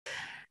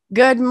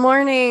Good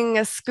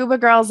morning, Scuba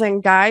Girls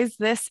and guys.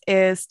 This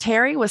is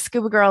Terry with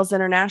Scuba Girls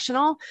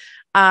International.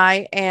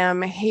 I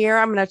am here.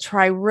 I'm going to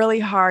try really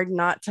hard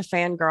not to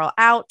fangirl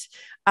out,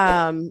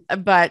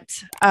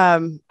 but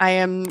I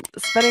am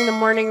spending the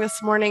morning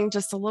this morning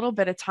just a little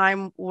bit of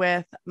time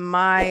with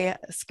my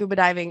scuba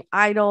diving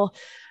idol,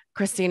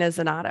 Cristina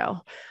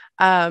Zenato.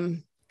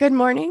 Good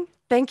morning.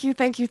 Thank you,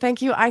 thank you,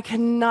 thank you. I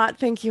cannot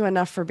thank you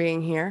enough for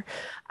being here.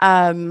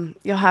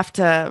 You'll have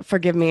to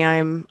forgive me.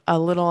 I'm a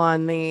little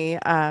on the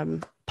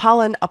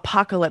pollen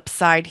apocalypse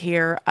side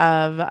here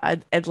of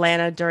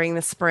Atlanta during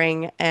the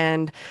spring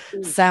and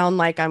sound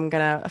like I'm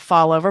gonna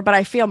fall over, but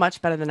I feel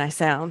much better than I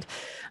sound.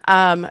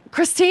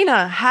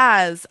 Christina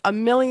has a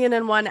million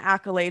and one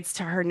accolades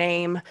to her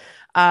name.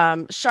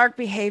 Shark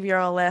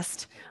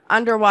behavioralist,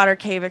 underwater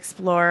cave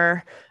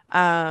explorer,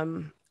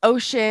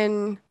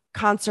 ocean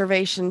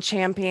conservation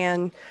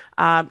champion.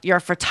 You're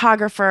a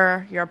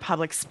photographer, you're a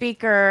public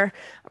speaker,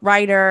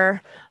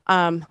 writer,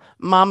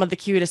 mom of the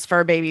cutest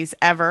fur babies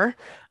ever.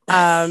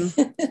 Um,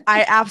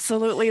 I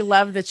absolutely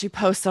love that you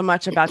post so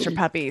much about your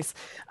puppies.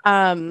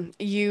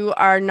 You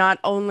are not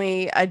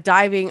only a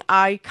diving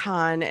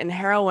icon and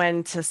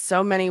heroine to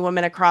so many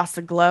women across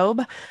the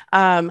globe,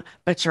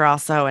 but you're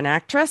also an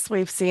actress.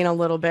 We've seen a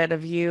little bit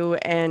of you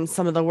and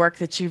some of the work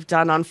that you've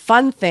done on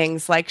fun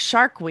things like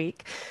Shark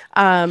Week.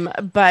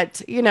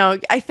 But, you know,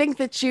 I think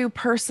that you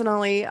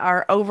personally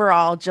are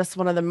overall just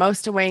one of the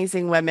most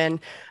amazing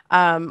women.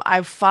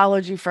 I've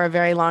followed you for a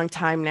very long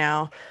time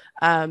now.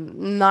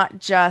 Not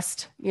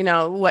just, you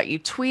know, what you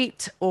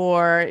tweet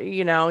or,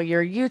 you know,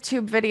 your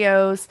YouTube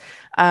videos.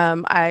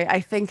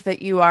 I think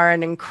that you are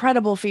an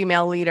incredible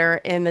female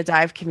leader in the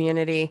dive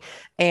community.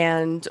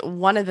 And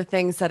one of the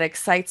things that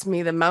excites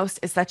me the most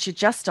is that you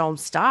just don't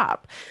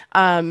stop.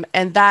 And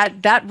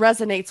that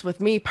resonates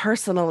with me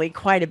personally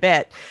quite a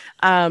bit.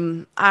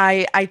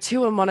 I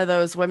too am one of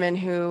those women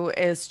who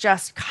is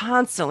just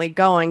constantly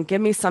going, give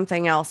me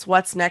something else.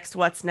 What's next?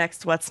 What's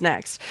next? What's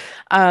next?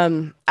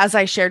 As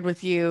I shared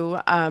with you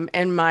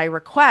in my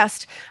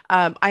request,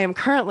 I am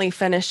currently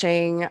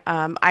finishing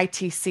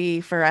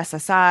ITC for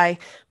SSI.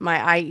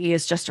 My IE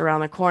is just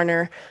around the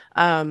corner.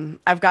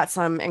 I've got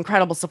some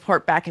incredible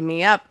support backing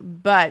me up,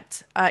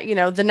 but you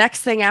know, the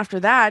next thing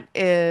after that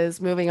is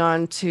moving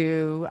on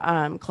to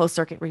closed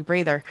circuit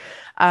rebreather.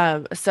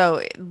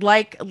 So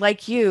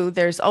like you,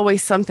 there's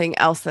always something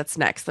else that's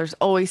next. There's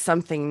always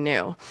something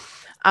new.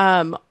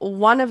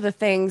 One of the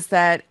things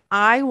that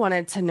I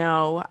wanted to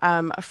know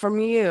from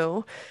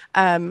you,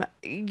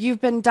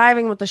 you've been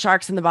diving with the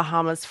sharks in the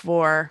Bahamas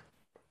for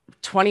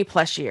 20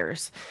 plus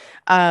years.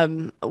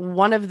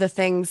 One of the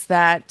things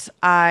that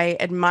I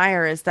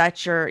admire is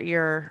that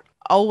you're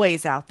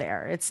always out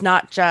there. It's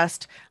not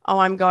just, oh,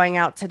 I'm going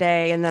out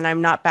today and then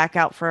I'm not back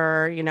out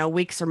for, you know,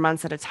 weeks or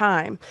months at a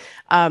time.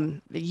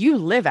 You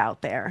live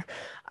out there.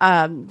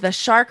 The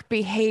shark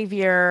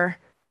behavior,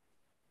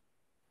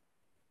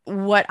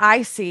 what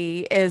I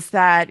see is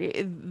that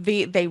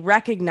they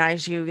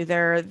recognize you.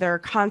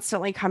 They're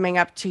constantly coming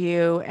up to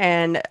you,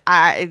 and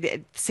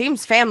it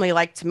seems family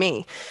like to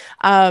me.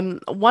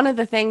 One of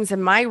the things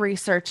in my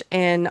research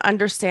in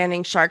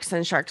understanding sharks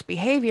and sharks'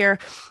 behavior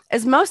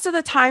is most of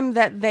the time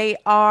that they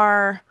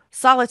are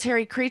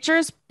solitary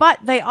creatures, but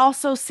they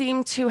also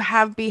seem to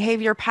have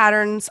behavior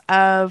patterns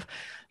of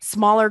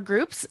smaller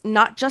groups,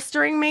 not just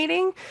during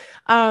mating.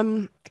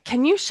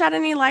 Can you shed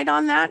any light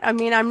on that? I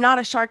mean, I'm not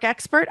a shark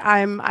expert.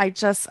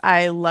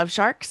 I love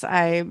sharks.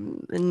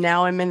 I'm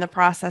in the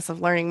process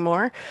of learning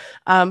more.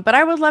 But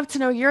I would love to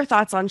know your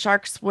thoughts on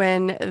sharks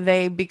when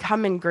they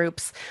become in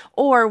groups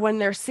or when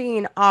they're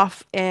seen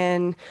off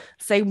in,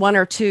 say, one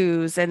or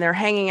twos and they're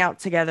hanging out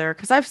together.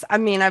 Because I've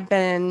been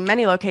in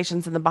many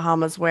locations in the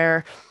Bahamas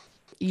where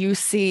you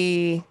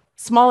see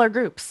smaller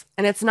groups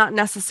and it's not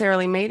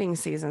necessarily mating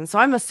season. So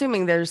I'm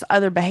assuming there's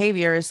other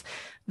behaviors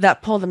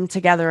that pull them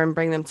together and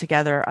bring them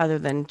together other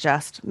than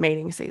just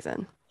mating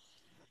season.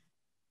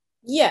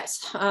 Yes.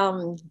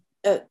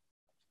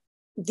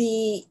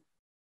 The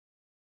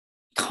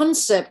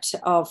concept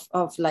of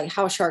like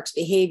how sharks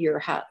behave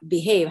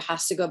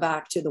has to go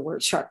back to the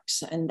word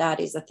sharks, and that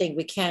is the thing.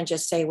 We can't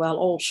just say, well,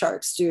 all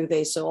sharks do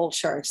this, so all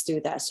sharks do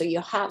that. So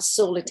you have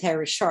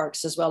solitary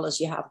sharks as well as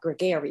you have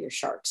gregarious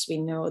sharks. We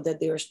know that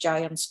there's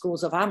giant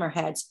schools of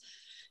hammerheads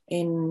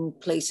in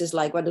places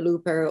like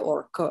Guadeloupe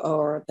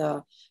or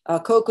the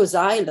Cocos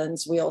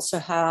Islands. We also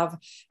have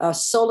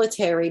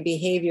solitary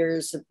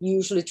behaviors,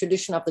 usually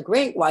tradition of the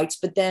great whites,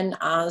 but then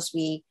as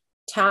we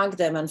tag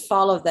them and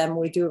follow them,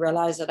 we do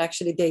realize that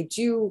actually they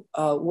do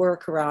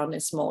work around in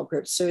small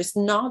groups. So it's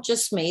not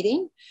just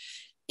mating.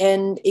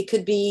 And it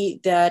could be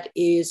that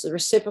is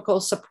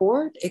reciprocal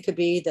support. It could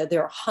be that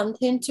they're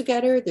hunting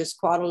together. There's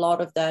quite a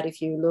lot of that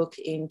if you look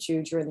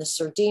into during the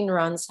sardine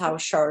runs, how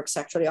sharks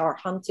actually are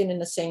hunting in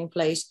the same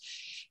place.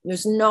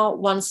 There's not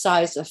one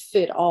size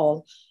fit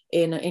all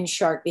in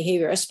shark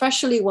behavior,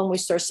 especially when we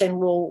start saying,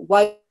 well,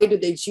 why do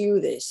they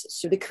do this?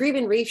 So the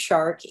Caribbean reef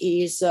shark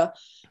is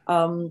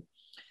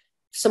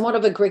somewhat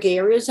of a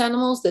gregarious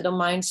animals. They don't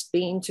mind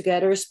being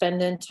together,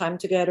 spending time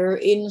together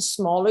in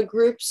smaller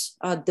groups.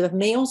 The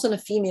males and the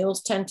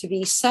females tend to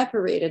be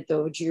separated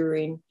though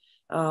during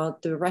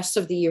the rest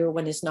of the year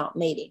when it's not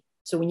mating.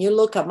 So when you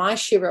look at my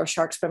shiro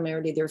sharks,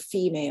 primarily they're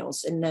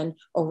females, and then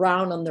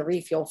around on the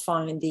reef, you'll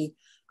find the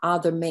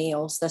other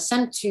males that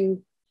tend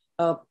to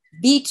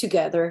be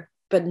together,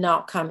 but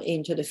not come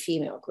into the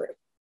female group.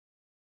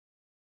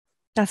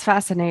 That's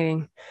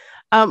fascinating.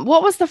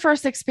 What was the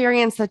first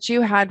experience that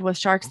you had with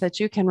sharks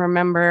that you can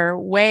remember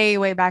way,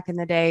 way back in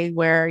the day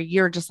where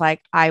you're just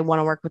like, I want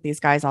to work with these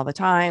guys all the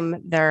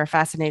time. They're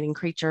fascinating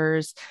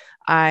creatures.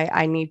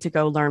 I need to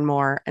go learn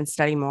more and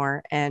study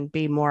more and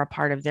be more a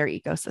part of their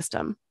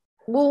ecosystem.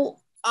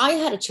 Well, I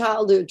had a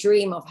childhood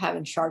dream of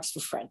having sharks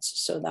for friends.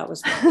 So that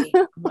was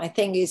my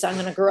thing is I'm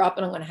going to grow up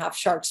and I'm going to have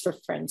sharks for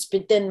friends.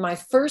 But then my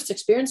first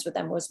experience with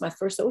them was my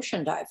first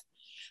ocean dive,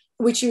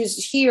 which was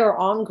here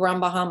on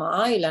Grand Bahama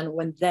Island,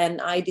 when then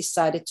I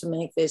decided to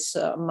make this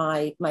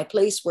my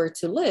place where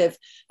to live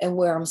and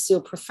where I'm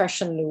still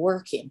professionally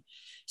working.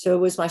 So it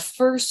was my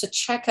first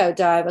checkout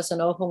dive as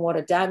an open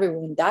water diver.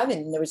 When diving,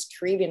 and there was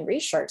Caribbean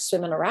Reef sharks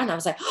swimming around. I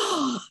was like,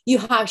 oh, you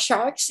have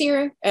sharks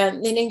here?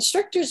 And the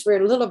instructors were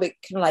a little bit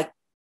kind of like,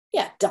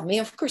 yeah, dummy,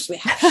 of course we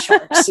have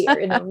sharks here.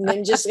 And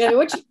then just,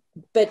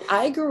 but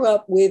I grew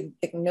up with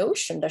the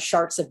notion that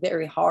sharks are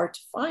very hard to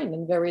find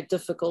and very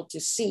difficult to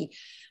see.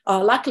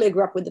 Luckily, I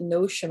grew up with the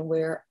notion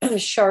where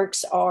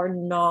sharks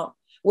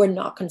were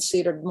not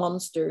considered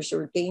monsters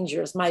or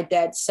dangerous. My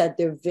dad said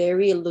they're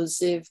very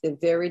elusive, they're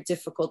very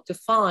difficult to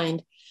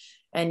find.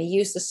 And he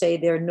used to say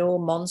there are no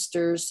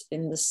monsters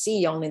in the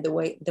sea, only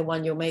the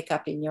one you make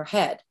up in your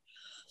head.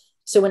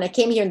 So when I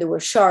came here and there were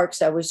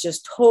sharks, I was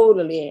just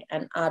totally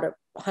and out of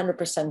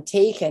 100%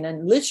 taken.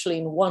 And literally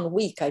in 1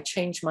 week, I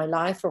changed my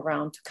life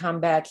around to come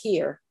back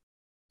here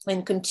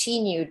and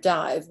continue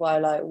dive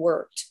while I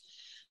worked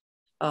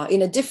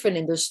in a different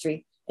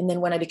industry. And then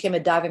when I became a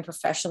diving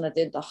professional, I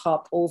did the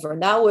hop over.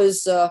 And that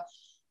was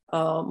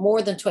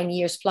more than 20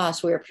 years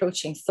plus. We're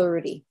approaching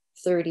 30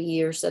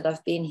 years that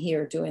I've been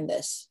here doing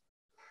this.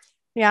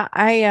 Yeah,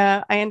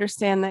 I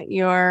understand that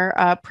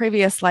your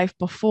previous life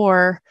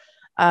before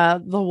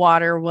the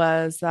water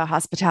was the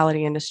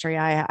hospitality industry.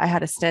 I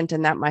had a stint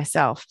in that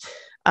myself.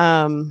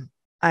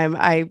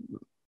 I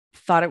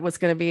thought it was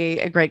going to be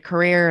a great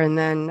career, and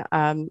then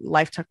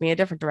life took me a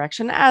different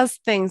direction, as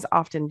things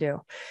often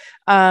do.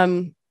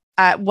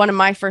 One of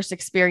my first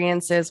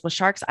experiences with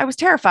sharks, I was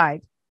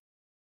terrified.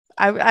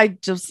 I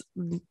just,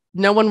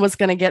 no one was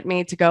going to get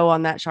me to go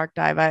on that shark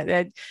dive.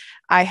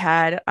 I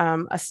had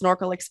a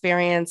snorkel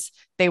experience.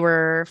 They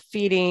were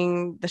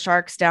feeding the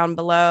sharks down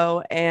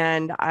below,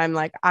 and I'm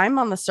like, I'm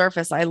on the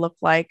surface. I look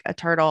like a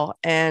turtle,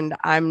 and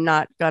I'm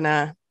not going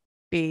to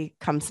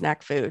become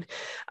snack food.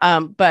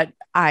 But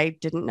I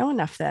didn't know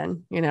enough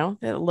then,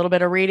 a little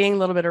bit of reading, a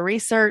little bit of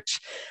research,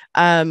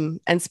 and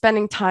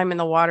spending time in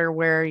the water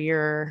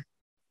where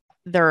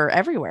they're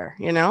everywhere,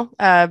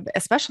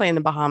 especially in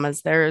the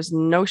Bahamas. There's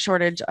no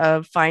shortage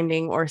of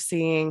finding or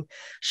seeing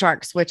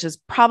sharks, which is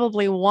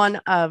probably one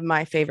of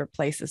my favorite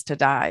places to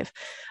dive.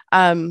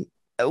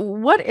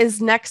 What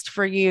is next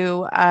for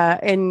you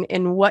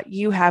in what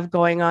you have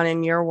going on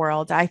in your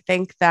world? I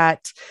think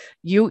that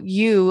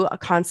you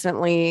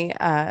constantly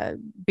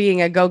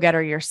being a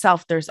go-getter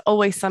yourself, there's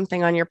always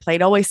something on your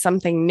plate, always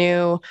something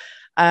new.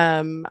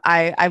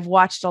 I've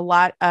watched a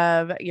lot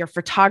of your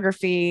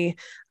photography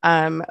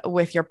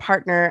with your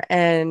partner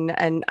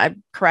and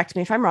correct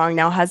me if I'm wrong,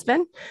 now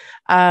husband.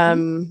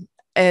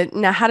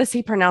 Now, how does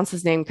he pronounce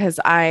his name? Because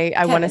I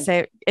want to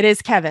say it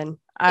is Kevin.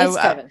 It's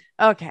Kevin.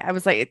 Okay, I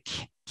was like,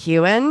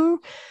 Kevin.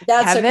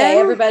 That's Kevin? Okay.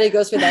 Everybody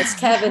goes with that. It's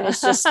Kevin.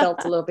 It's just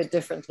spelled a little bit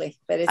differently,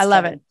 but it's I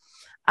love Kevin. it.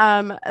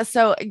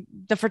 So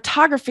the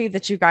photography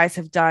that you guys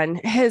have done,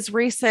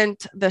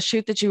 the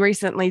shoot that you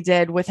recently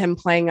did with him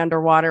playing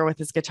underwater with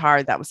his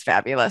guitar, that was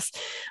fabulous.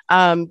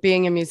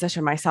 Being a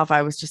musician myself,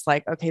 I was just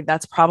like, okay,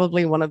 that's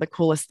probably one of the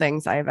coolest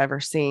things I have ever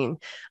seen.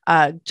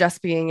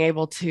 Just being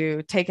able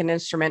to take an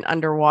instrument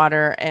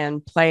underwater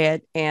and play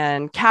it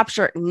and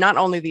capture not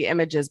only the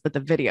images, but the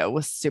video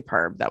was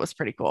superb. That was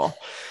pretty cool.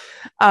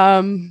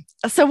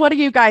 So what do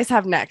you guys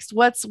have next?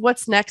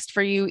 What's next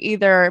for you,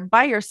 either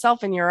by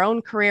yourself in your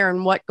own career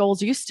and what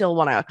goals you still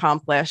want to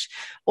accomplish,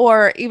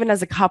 or even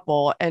as a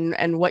couple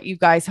and what you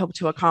guys hope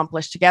to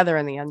accomplish together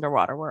in the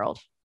underwater world?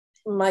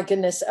 My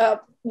goodness.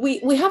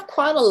 We have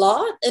quite a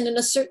lot, and in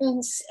a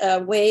certain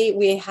way,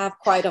 we have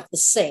quite of the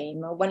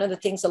same. One of the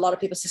things a lot of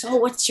people say, oh,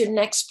 what's your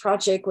next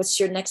project? What's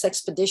your next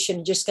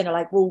expedition? Just kind of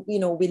like, well,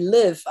 we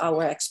live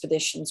our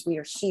expeditions. We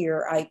are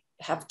here. I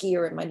have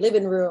gear in my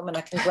living room, and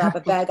I can grab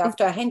a bag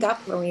after I hang up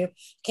from you,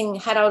 can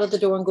head out of the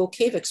door and go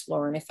cave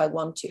exploring if I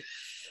want to.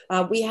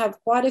 We have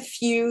quite a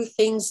few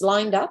things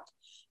lined up.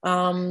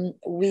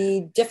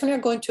 We definitely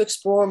are going to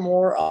explore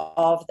more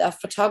of the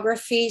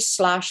photography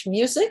 /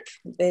 music.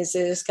 This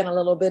is kind of a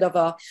little bit of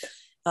a,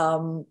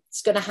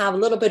 it's going to have a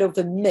little bit of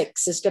a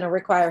mix. It's going to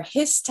require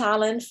his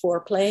talent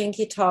for playing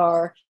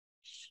guitar,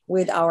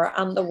 with our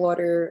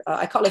underwater,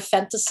 I call it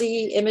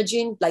fantasy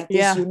imaging, like these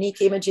Yeah.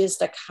 unique images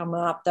that come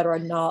up that are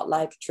not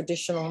like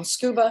traditional on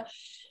scuba.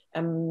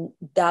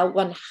 That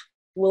one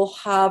will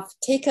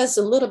take us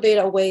a little bit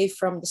away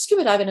from the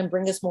scuba diving and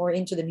bring us more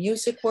into the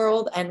music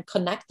world and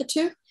connect the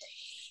two.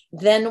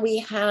 Then we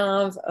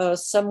have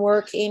some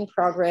work in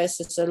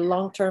progress. It's a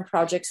long-term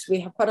project.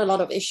 We have quite a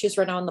lot of issues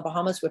right now in the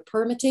Bahamas with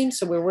permitting.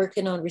 So we're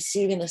working on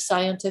receiving a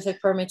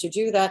scientific permit to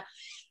do that.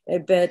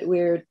 But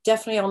we're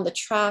definitely on the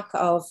track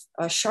of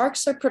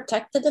sharks are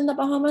protected in the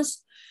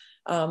Bahamas.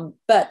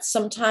 But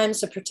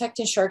sometimes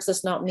protecting sharks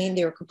does not mean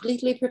they're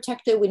completely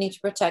protected. We need to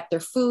protect their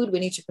food.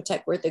 We need to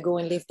protect where they go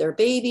and leave their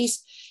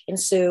babies. And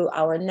so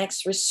our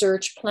next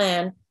research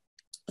plan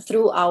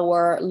through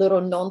our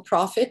little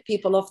nonprofit,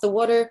 People of the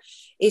Water,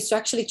 is to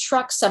actually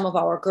track some of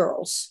our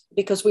girls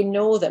because we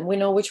know them. We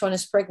know which one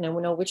is pregnant.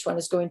 We know which one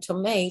is going to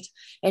mate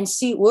and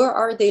see where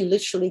are they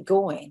literally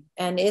going.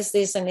 And is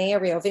this an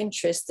area of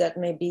interest that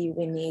maybe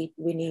we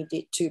need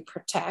it to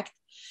protect?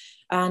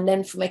 And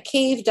then from a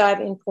cave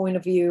diving point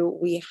of view,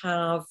 we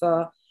have,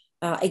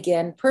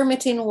 again,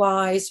 permitting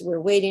wise,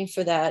 we're waiting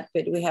for that,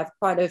 but we have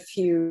quite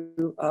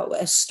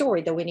a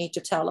story that we need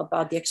to tell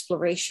about the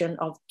exploration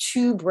of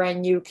 2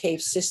 brand new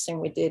cave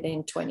systems we did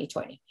in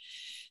 2020.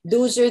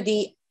 Those are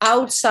the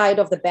outside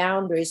of the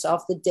boundaries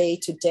of the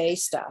day-to-day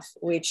stuff,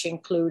 which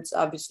includes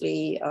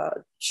obviously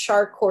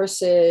shark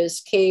courses,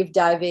 cave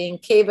diving,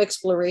 cave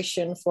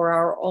exploration for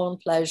our own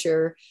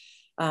pleasure,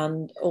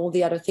 and all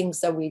the other things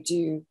that we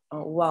do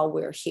while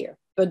we're here.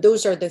 But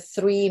those are the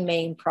 3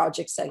 main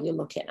projects that you're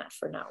looking at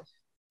for now.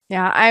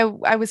 Yeah,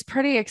 I was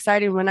pretty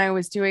excited when I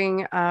was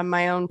doing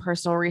my own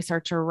personal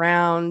research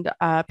around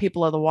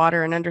People of the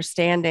Water and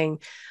understanding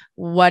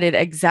what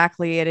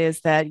exactly it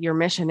is that your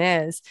mission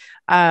is.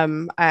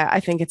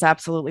 I think it's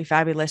absolutely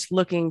fabulous,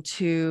 looking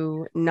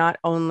to not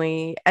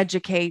only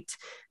educate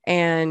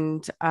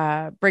and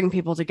bring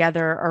people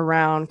together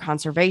around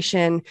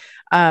conservation,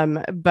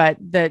 but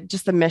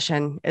the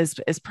mission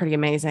is pretty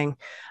amazing.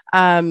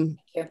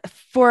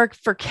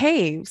 For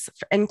caves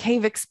and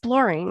cave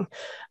exploring.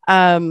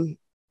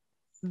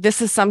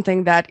 This is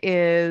something that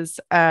is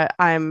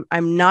I'm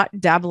not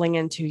dabbling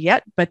into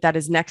yet, but that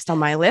is next on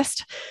my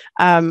list.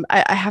 I'm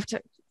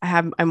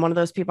one of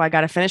those people, I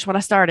got to finish what I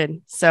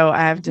started. So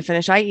I have to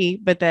finish IE,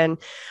 but then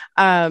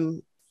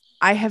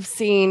I have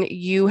seen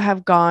you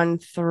have gone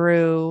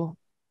through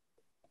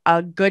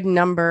a good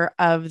number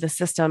of the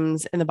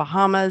systems in the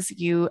Bahamas.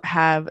 You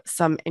have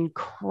some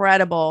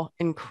incredible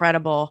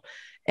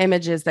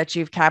images that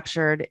you've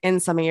captured in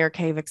some of your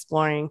cave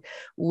exploring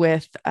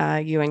with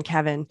you and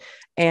Kevin.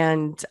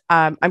 And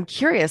I'm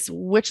curious,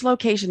 which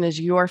location is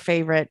your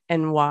favorite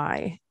and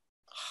why?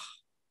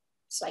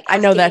 It's like I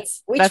know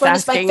that's which that's one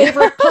asking. is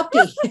my favorite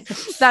puppy?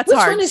 That's which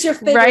hard, one is your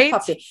favorite right?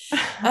 puppy?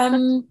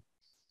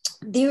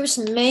 There's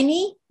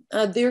many.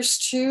 There's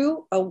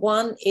 2.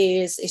 One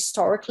is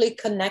historically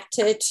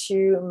connected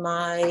to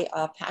my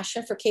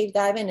passion for cave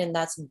diving, and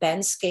that's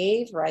Ben's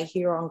Cave right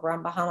here on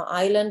Grand Bahama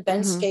Island.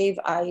 Ben's Cave,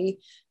 I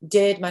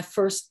did my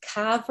first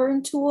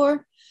cavern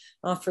tour.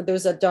 For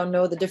those that don't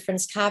know the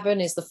difference,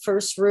 cavern is the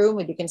first room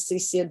and you can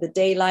see the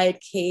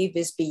daylight. Cave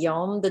is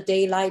beyond the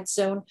daylight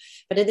zone.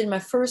 But I did my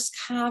first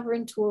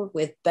cavern tour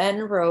with Ben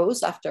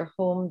Rose, after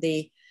whom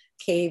the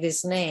cave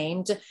is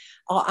named,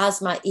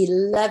 as my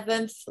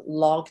 11th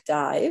log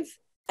dive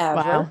ever.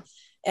 Wow.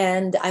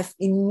 And I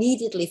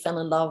immediately fell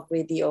in love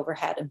with the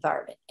overhead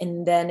environment.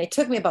 And then it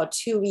took me about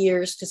 2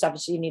 years, because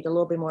obviously you need a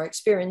little bit more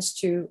experience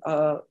to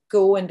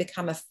go and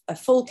become a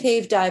full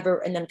cave diver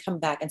and then come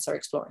back and start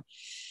exploring.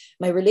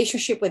 My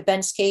relationship with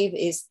Ben's Cave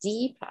is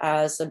deep,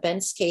 as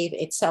Ben's Cave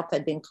itself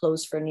had been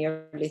closed for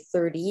nearly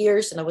 30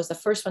 years. And I was the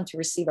first one to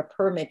receive a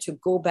permit to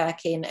go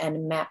back in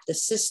and map the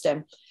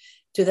system,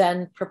 to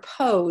then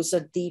propose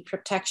the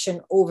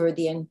protection over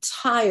the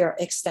entire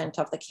extent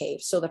of the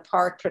cave. So the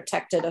park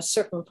protected a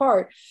certain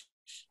part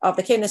of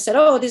the cave, and they said,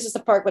 oh, this is the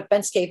part what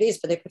Ben's Cave is,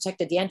 but they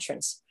protected the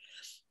entrance.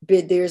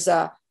 But there's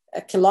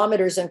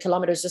kilometers and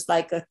kilometers, just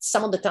like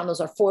some of the tunnels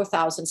are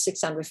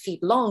 4,600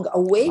 feet long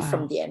away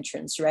from the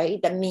entrance,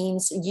 right? That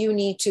means you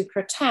need to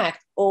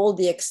protect all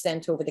the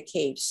extent over the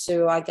cave.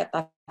 So I got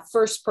that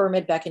first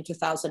permit back in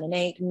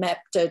 2008,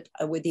 mapped it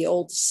with the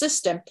old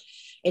system.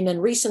 And then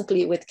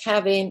recently with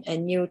Kevin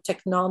and new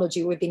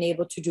technology, we've been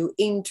able to do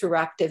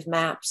interactive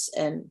maps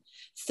and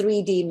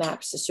 3D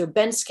maps. So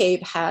Ben's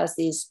Cave has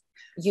this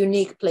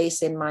unique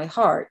place in my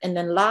heart. And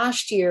then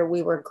last year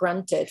we were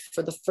granted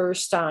for the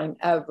first time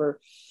ever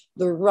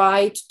the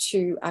right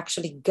to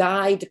actually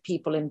guide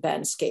people in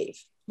Ben's Cave.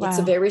 Wow. It's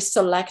a very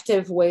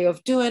selective way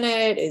of doing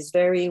it. It's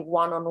very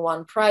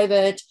one-on-one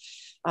private.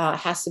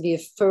 Has to be a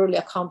fairly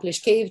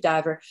accomplished cave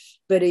diver,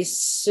 but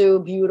it's so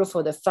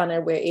beautiful, the fun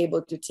that we're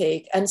able to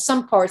take. And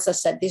some parts, I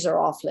said, these are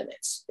off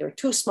limits. They're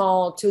too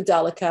small, too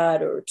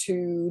delicate, or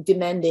too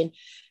demanding,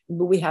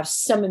 but we have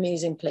some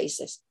amazing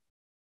places.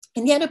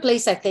 And the other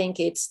place I think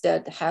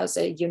that has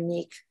a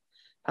unique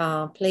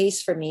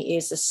place for me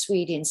is a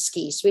Sweden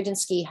Ski. Sweden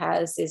Ski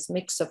has this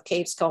mix of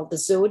caves called the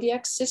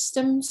Zodiac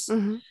systems.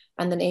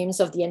 And the names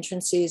of the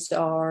entrances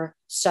are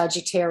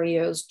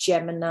Sagittarius,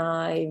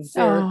 Gemini, Oh,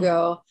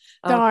 Virgo,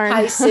 darn.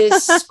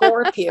 Pisces,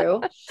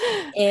 Scorpio.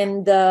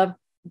 And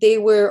they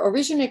were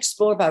originally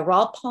explored by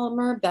Rob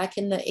Palmer back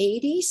in the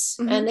 80s.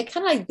 And they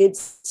kind of like did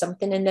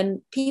something. And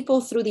then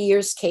people through the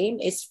years came.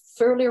 It's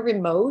fairly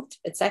remote.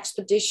 It's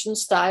expedition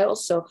style.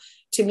 So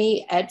to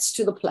me, adds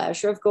to the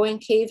pleasure of going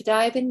cave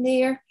diving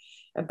there.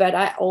 But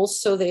I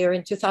also there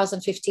in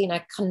 2015,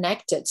 I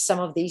connected some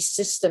of these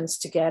systems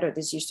together.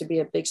 This used to be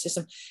a big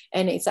system,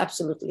 and it's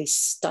absolutely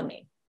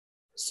stunning.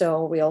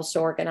 So we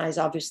also organize,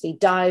 obviously,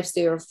 dives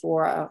there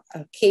for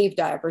a cave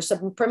divers.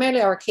 So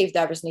primarily our cave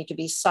divers need to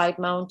be side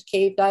mount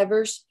cave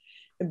divers.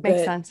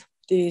 Makes sense.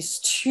 These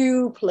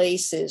two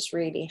places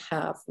really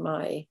have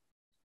my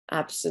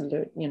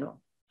absolute,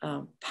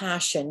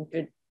 passion.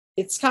 But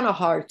it's kind of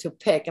hard to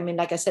pick. I mean,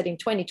 like I said, in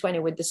 2020,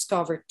 we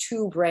discovered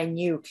two brand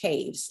new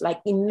caves.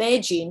 Like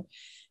imagine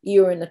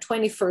you're in the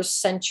 21st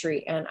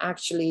century and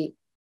actually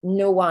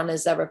no one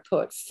has ever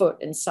put foot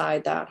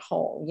inside that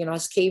hole.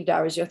 As cave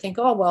divers, you think,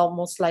 oh, well,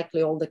 most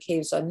likely all the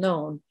caves are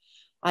known.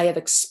 I have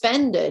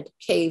expanded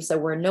caves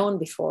that were known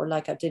before,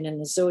 like I did in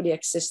the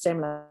Zodiac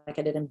system, like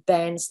I did in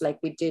Bands, like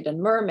we did in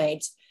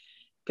Mermaids.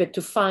 But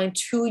to find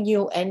two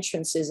new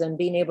entrances and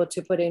being able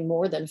to put in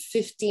more than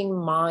 15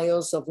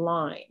 miles of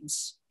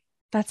lines,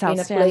 that's in a place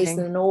outstanding.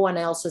 that no one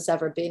else has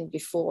ever been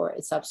before,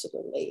 it's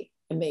absolutely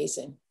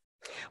amazing.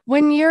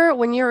 When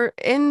you're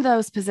in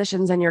those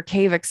positions and you're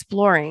cave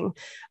exploring,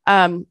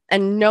 and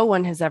no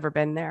one has ever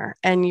been there,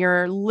 and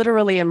you're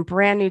literally in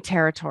brand new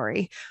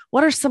territory,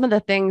 what are some of the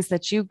things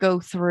that you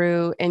go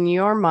through in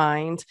your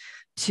mind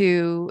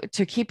to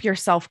keep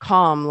yourself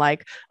calm?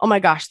 Like, oh my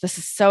gosh, this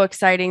is so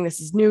exciting,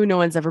 this is new, no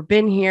one's ever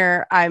been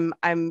here. I'm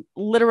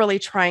literally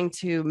trying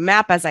to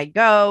map as I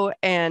go.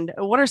 And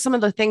what are some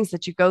of the things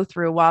that you go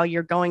through while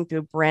you're going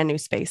through brand new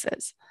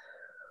spaces?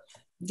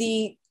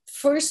 The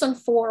first and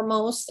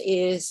foremost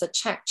is a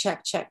check.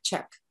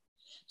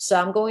 So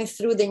I'm going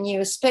through the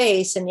new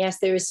space, and yes,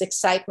 there is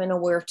excitement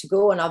of where to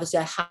go, and obviously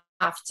I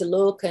have to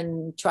look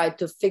and try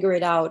to figure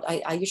it out.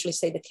 I usually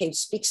say the cave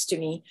speaks to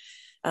me.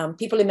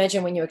 People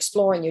imagine when you're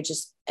exploring, you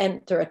just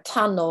enter a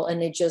tunnel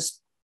and it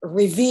just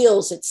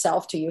reveals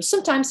itself to you.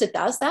 Sometimes it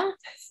does that,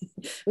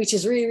 which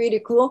is really,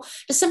 really cool.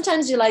 But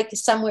sometimes you're like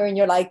somewhere and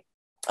you're like,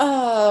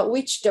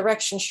 which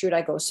direction should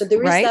I go? So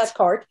there is that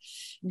part.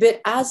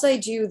 But as I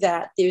do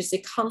that, there's a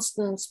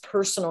constant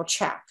personal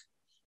check.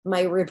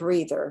 My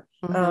rebreather,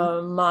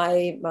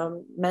 my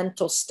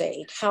mental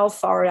state, how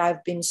far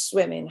I've been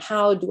swimming,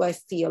 how do I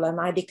feel? Am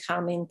I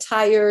becoming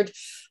tired?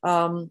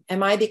 Am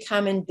I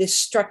becoming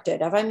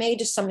distracted? Have I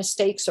made some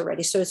mistakes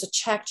already? So it's a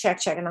check.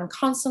 And I'm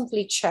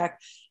constantly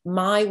check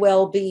my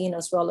well-being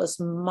as well as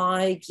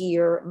my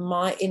gear,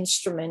 my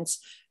instruments,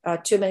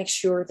 to make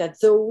sure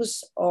that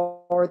those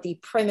are the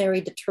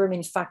primary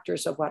determining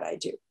factors of what I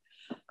do.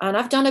 And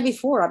I've done it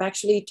before. I've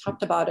actually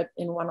talked about it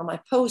in one of my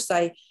posts.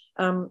 I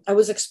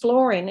was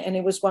exploring, and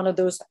it was one of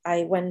those,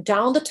 I went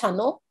down the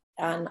tunnel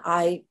and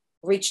I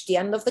reached the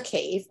end of the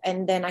cave.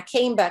 And then I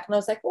came back and I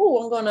was like,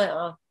 oh, I'm going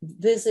to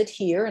visit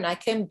here. And I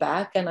came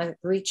back and I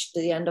reached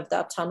the end of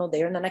that tunnel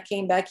there. And then I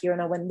came back here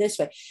and I went this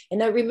way.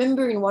 And I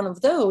remember in one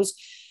of those,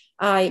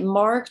 I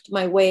marked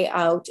my way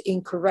out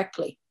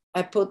incorrectly.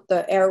 I put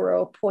the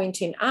arrow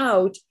pointing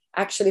out,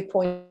 actually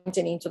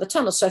pointing into the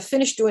tunnel. So I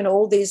finished doing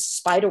all these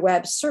spider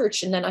web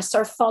search, and then I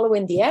started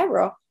following the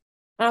arrow.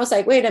 And I was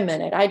like, wait a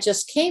minute, I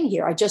just came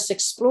here. I just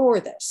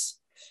explored this.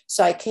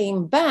 So I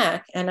came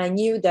back and I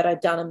knew that I'd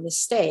done a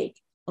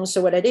mistake. And so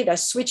what I did, I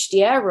switched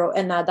the arrow.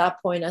 And at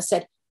that point I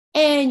said,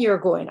 and you're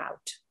going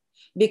out,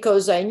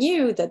 because I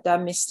knew that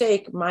that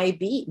mistake might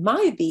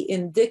be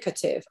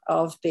indicative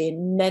of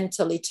being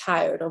mentally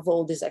tired of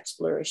all this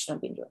exploration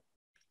I've been doing.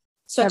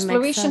 So that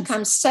exploration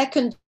comes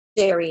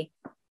secondary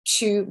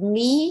to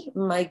me,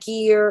 my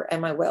gear,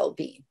 and my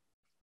well-being.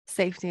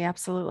 Safety,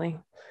 absolutely.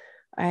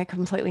 I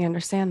completely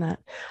understand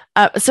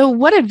that. So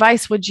what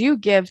advice would you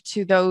give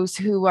to those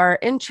who are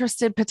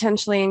interested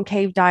potentially in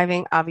cave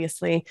diving?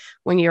 Obviously,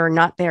 when you're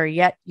not there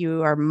yet,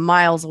 you are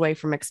miles away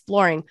from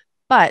exploring,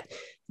 but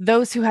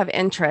those who have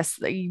interests,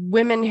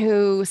 women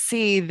who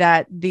see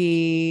that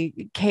the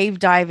cave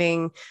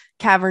diving,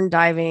 cavern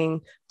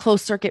diving,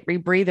 closed circuit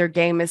rebreather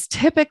game is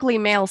typically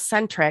male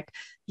centric.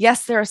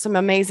 Yes, there are some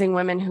amazing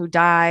women who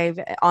dive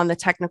on the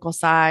technical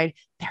side.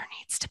 There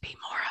needs to be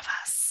more of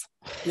us.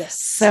 Yes.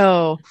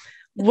 So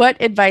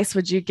what advice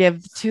would you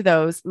give to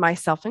those,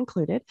 myself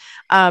included,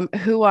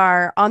 who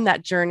are on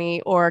that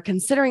journey or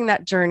considering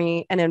that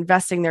journey and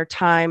investing their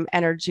time,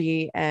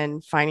 energy,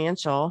 and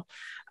financial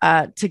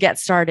to get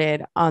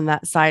started on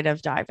that side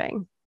of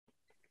diving?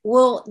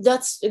 Well,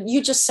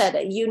 you just said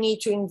it. You need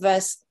to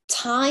invest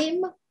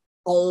time,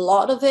 a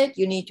lot of it.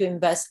 You need to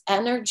invest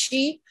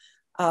energy,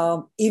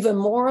 even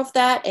more of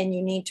that. And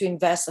you need to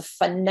invest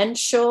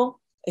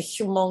a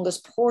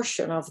humongous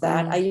portion of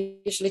that. I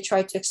usually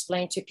try to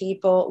explain to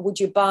people,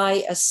 would you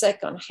buy a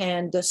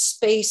second-hand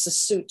space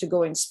suit to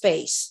go in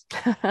space?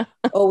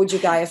 Or would you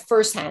buy a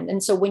first-hand?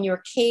 And so when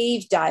you're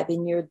cave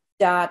diving, you're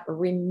that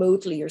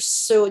remotely,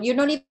 you're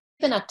not even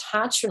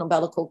attach an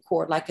umbilical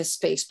cord like a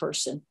space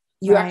person.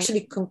 You're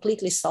actually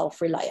completely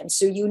self-reliant.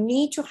 So you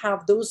need to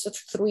have those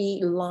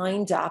three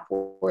lined up,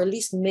 or at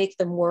least make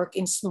them work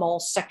in small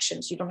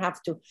sections. You don't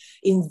have to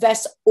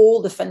invest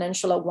all the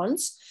financial at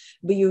once,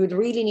 but you would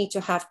really need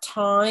to have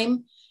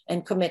time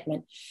and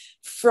commitment.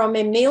 From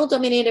a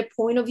male-dominated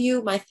point of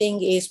view, my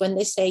thing is when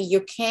they say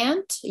you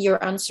can't,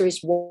 your answer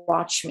is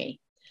watch me.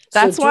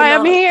 That's why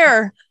I'm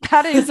here.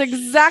 That is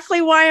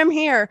exactly why I'm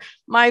here.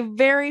 My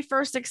very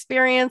first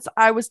experience,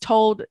 I was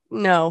told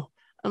no.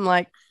 I'm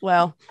like,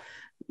 well,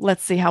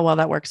 let's see how well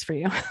that works for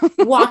you.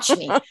 Watch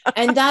me.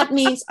 And that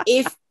means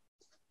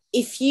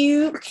if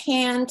you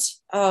can't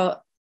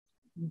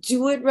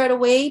do it right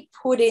away,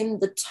 put in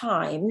the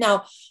time.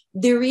 Now,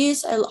 there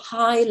is a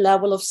high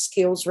level of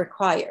skills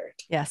required.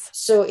 Yes.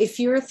 So if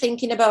you're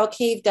thinking about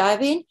cave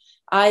diving,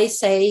 I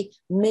say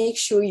make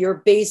sure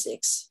your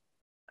basics,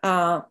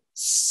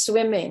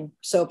 swimming,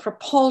 so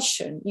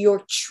propulsion,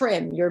 your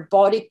trim, your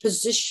body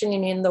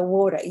positioning in the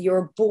water,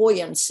 your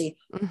buoyancy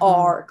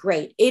are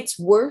great. It's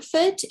worth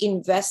it.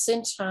 Invest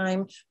in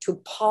time to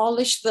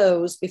polish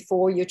those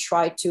before you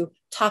try to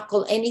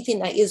tackle anything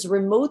that is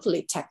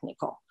remotely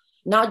technical.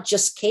 Not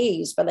just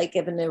caves, but like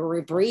even a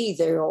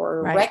rebreather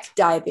or wreck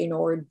diving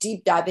or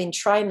deep diving,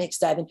 trimix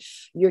diving.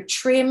 Your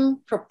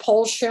trim,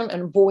 propulsion,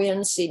 and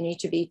buoyancy need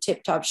to be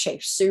tip-top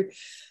shape. So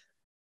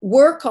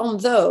work on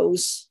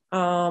those.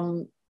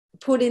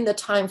 Put in the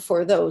time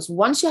for those.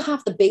 Once you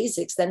have the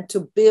basics, then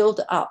to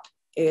build up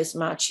is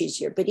much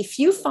easier. But if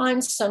you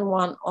find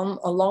someone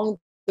along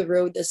the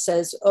road that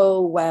says,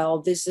 oh,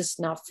 well, this is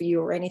not for you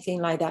or anything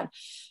like that,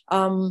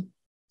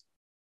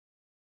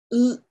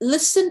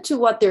 listen to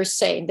what they're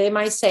saying. They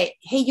might say,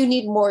 hey, you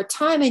need more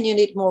time and you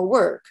need more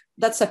work.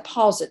 That's a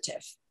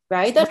positive,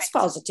 right? That's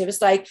positive.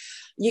 It's like,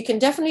 you can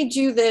definitely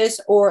do this,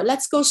 or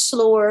let's go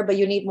slower, but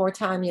you need more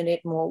time, you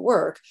need more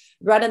work,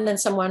 rather than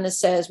someone that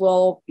says,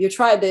 well, you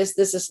try this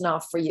is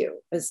not for you.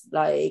 It's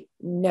like,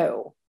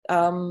 no.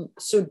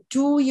 So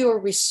do your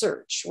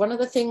research. One of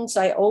the things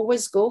I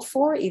always go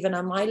for, even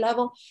on my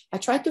level, I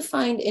try to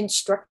find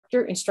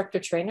instructor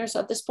trainers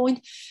at this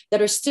point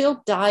that are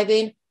still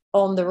diving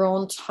on their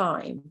own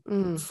time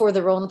for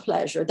their own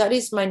pleasure. That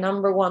is my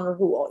number one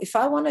rule. If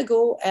I want to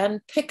go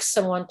and pick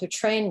someone to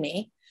train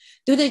me,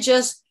 do they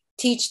just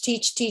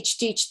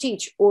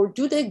teach, or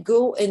do they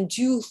go and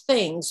do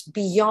things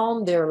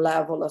beyond their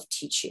level of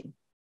teaching?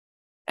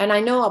 And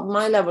I know at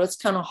my level, it's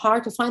kind of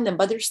hard to find them,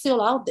 but they're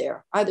still out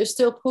there. They're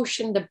still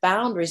pushing the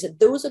boundaries.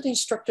 Those are the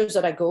instructors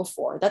that I go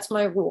for. That's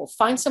my rule.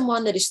 Find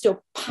someone that is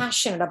still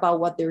passionate about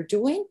what they're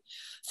doing.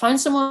 Find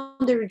someone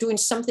that are doing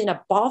something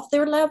above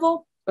their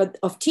level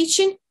of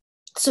teaching,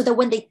 so that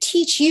when they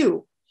teach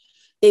you,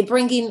 they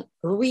bring in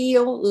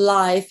real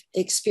life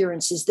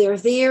experiences. They're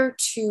there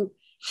to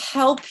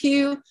help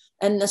you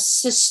and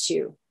assist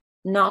you,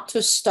 not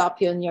to stop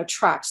you in your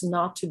tracks,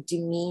 not to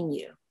demean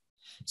you.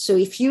 So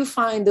if you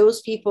find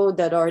those people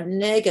that are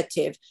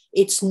negative,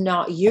 it's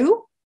not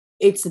you,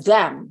 it's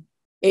them.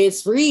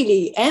 It's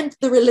really, and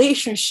the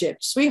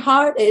relationship,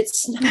 sweetheart,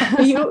 it's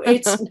not you,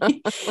 it's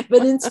me.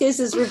 But in this case,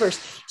 it's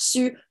reversed.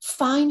 So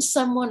find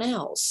someone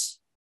else.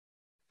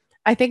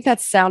 I think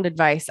that's sound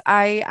advice.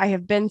 I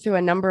have been through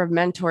a number of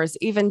mentors,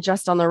 even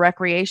just on the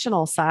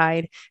recreational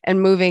side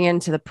and moving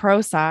into the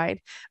pro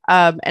side.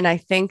 And I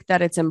think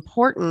that it's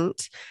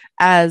important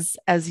as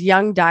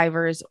young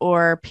divers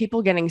or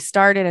people getting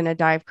started in a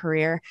dive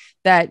career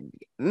that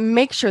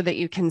make sure that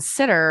you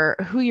consider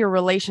who your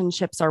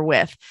relationships are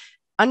with.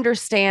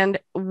 Understand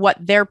what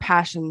their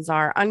passions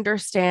are,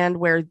 understand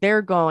where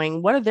they're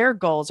going. What are their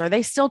goals? Are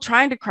they still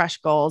trying to crush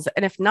goals?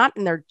 And if not,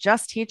 and they're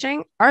just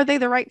teaching, are they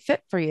the right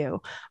fit for you?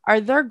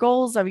 Are their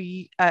goals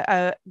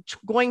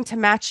going to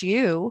match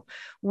you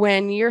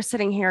when you're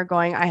sitting here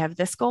going, I have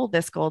this goal,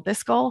 this goal,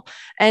 this goal.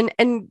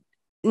 And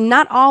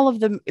not all of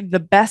the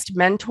best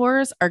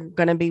mentors are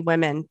going to be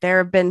women. There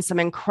have been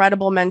some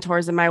incredible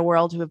mentors in my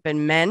world who have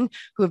been men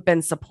who have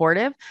been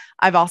supportive.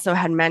 I've also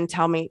had men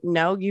tell me,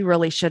 no, you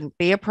really shouldn't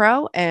be a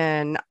pro,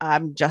 and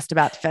I'm just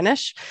about to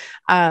finish.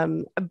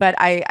 But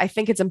I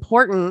think it's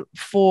important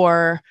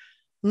for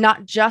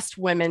not just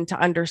women to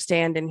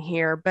understand and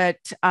hear, but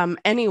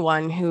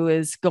anyone who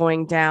is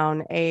going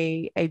down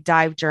a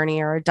dive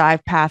journey or a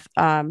dive path,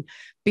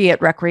 be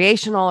it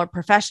recreational or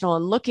professional,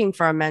 and looking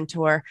for a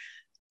mentor,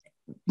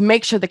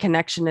 make sure the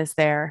connection is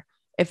there.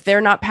 If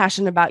they're not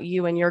passionate about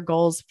you and your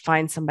goals,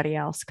 find somebody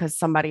else, because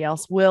somebody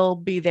else will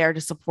be there to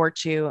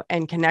support you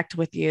and connect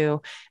with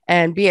you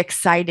and be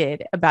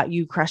excited about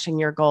you crushing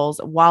your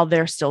goals while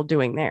they're still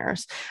doing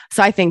theirs.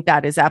 So I think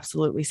that is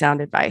absolutely sound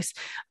advice.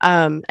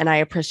 And I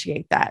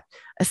appreciate that,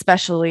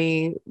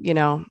 especially,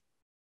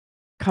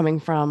 coming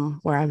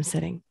from where I'm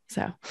sitting.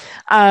 So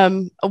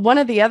one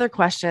of the other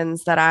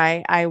questions that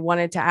I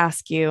wanted to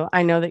ask you,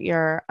 I know that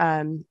you're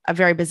a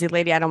very busy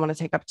lady. I don't want to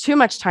take up too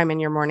much time in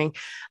your morning.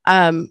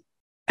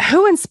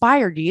 Who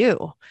inspired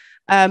you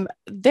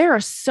There are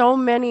so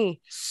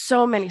many,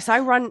 so many. So I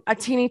run a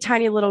teeny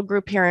tiny little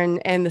group here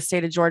in the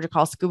state of Georgia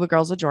called Scuba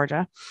Girls of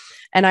Georgia.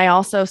 And I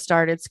also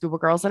started Scuba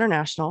Girls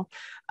International.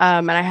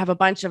 And I have a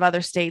bunch of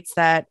other states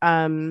that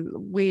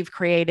we've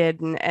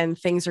created and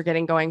things are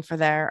getting going for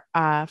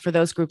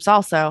those groups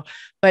also.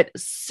 But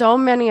so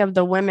many of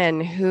the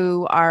women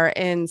who are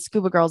in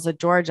Scuba Girls of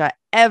Georgia,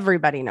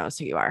 everybody knows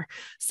who you are.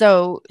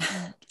 So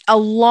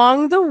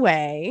along the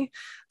way,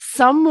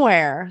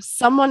 somewhere,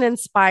 someone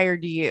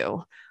inspired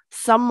you.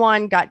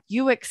 Someone got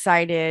you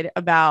excited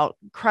about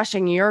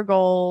crushing your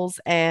goals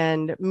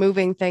and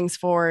moving things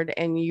forward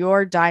in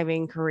your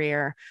diving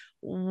career.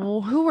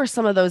 Who were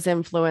some of those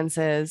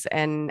influences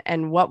and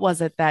what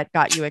was it that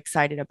got you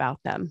excited about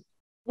them?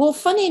 Well,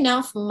 funny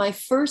enough, my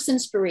first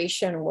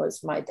inspiration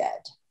was my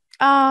dad.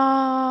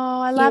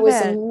 Oh, I He love was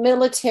a it.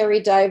 military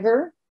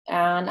diver,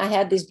 and I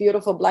had these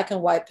beautiful black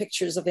and white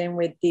pictures of him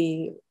with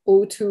the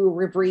O2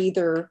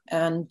 rebreather.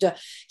 And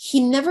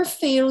he never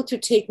failed to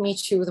take me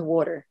to the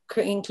water,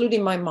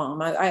 including my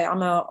mom.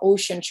 I'm an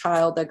ocean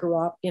child that grew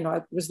up,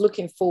 I was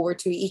looking forward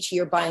to each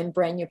year buying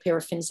brand new pair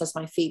of fins as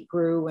my feet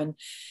grew and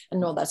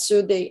all that.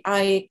 So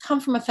I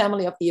come from a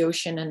family of the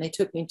ocean, and they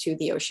took me to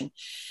the ocean.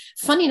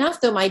 Funny enough,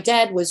 though, my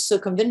dad was so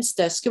convinced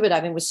that scuba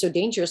diving was so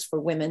dangerous for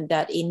women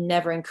that he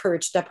never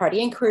encouraged that part.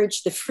 He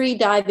encouraged the free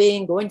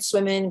diving, going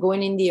swimming,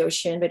 going in the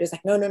ocean. But it was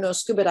like, no, no, no,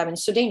 scuba diving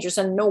is so dangerous.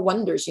 And no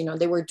wonders,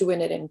 they were doing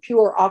it in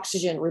pure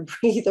oxygen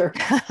rebreather.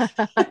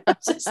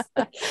 Just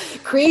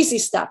crazy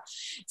stuff.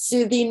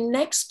 So the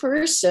next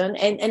person,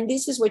 and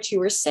this is what you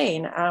were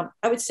saying, I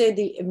would say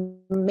the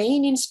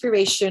main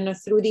inspiration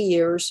through the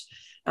years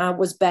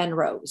was Ben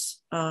Rose.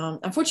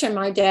 Unfortunately,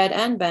 my dad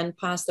and Ben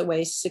passed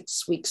away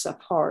 6 weeks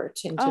apart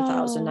in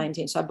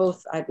 2019.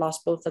 So I'd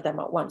lost both of them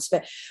at once.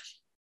 But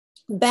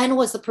Ben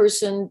was the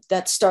person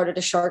that started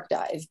a shark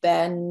dive.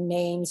 Ben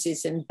names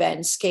is in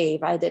Ben's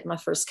cave. I did my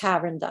first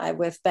cavern dive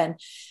with Ben.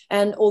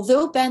 And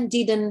although Ben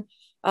didn't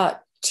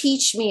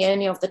teach me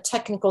any of the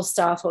technical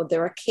stuff or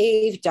their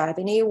cave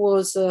diving, he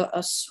was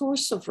a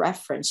source of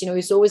reference.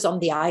 He's always on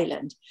the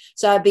island.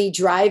 So I'd be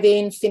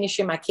driving,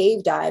 finishing my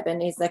cave dive,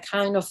 and it's the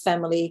kind of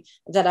family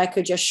that I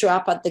could just show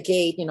up at the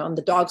gate, and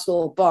the dogs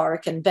will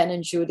bark, and Ben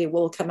and Judy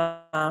will come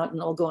out,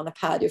 and I'll go on the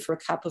patio for a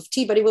cup of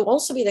tea. But he will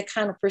also be the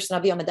kind of person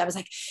I'll be on the dive. I was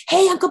like,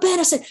 hey, Uncle Ben,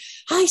 I said,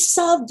 I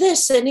saw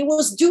this, and he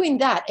was doing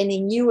that, and he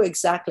knew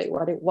exactly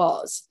what it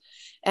was.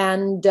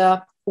 And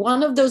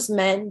one of those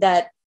men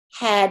that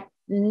had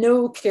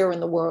no care in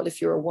the world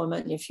if you're a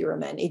woman, if you're a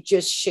man. It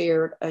just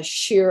shared a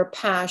sheer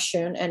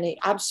passion, and it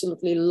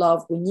absolutely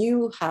loved when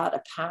you had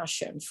a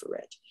passion for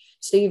it.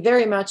 So you're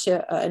very much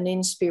an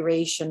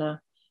inspiration, a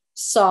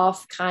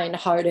soft,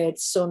 kind-hearted,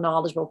 so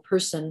knowledgeable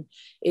person.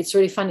 It's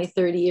really funny,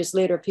 30 years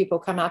later, people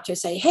come up to you and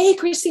say, hey,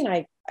 Christine,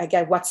 I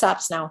get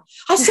WhatsApps now.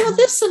 I saw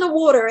this in the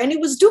water and it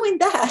was doing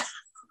that.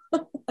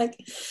 Like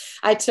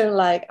I turn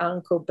like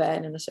Uncle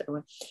Ben in a certain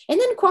way. And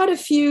then quite a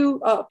few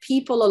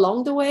people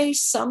along the way,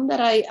 some that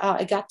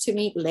I got to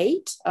meet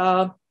late.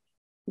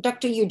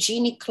 Dr.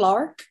 Eugenie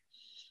Clark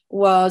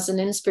was an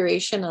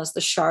inspiration as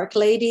the shark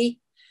lady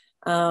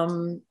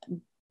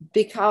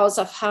because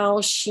of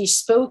how she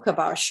spoke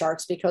about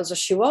sharks, because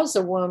she was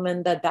a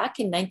woman that back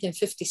in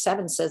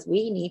 1957 says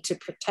we need to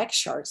protect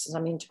sharks. I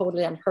mean,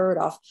 totally unheard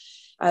of.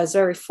 I was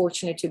very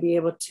fortunate to be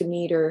able to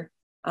meet her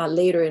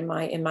later in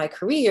my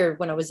career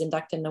when I was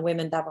inducted in the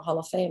Women Diver Hall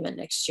of Fame and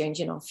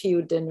exchange, a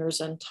few dinners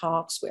and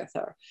talks with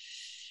her.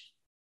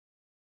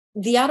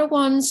 The other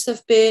ones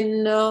have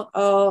been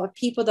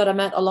people that I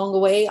met along the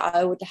way.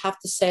 I would have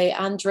to say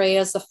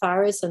Andrea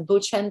Zafaris and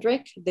Butch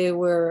Hendrick. They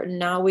were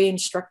NAUI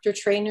instructor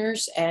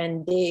trainers,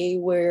 and they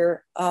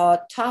were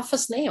tough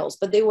as nails,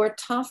 but they were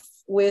tough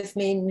with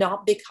me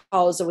not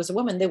because I was a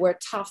woman. They were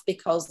tough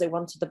because they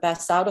wanted the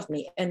best out of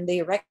me, and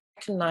they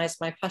recognized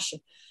my passion.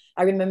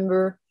 I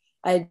remember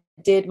I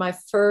did my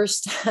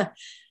first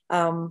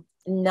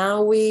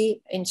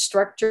NAUI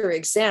instructor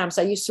exams.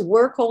 I used to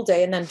work all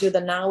day and then do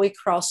the NAUI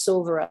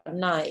crossover at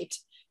night.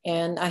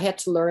 And I had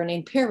to learn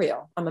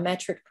Imperial. I'm a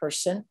metric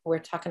person. We're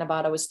talking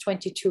about, I was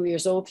 22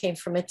 years old, came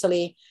from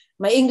Italy.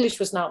 My English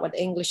was not what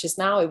English is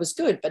now. It was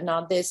good, but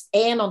not this.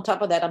 And on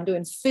top of that, I'm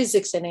doing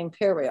physics and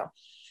Imperial.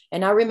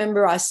 And I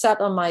remember I sat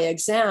on my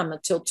exam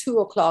until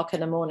 2:00 in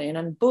the morning,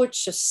 and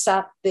Butch just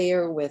sat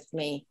there with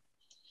me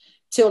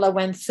till I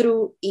went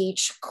through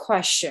each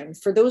question.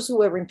 For those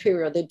who are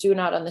Imperial, they do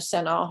not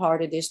understand how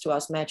hard it is to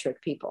us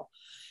metric people.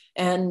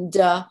 And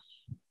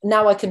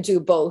now I can do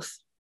both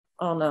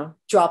on a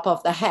drop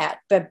of the hat.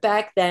 But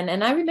back then,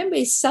 and I remember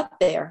he sat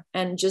there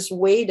and just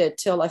waited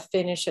till I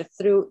finished it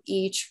through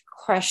each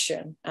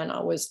question, and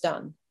I was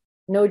done.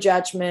 No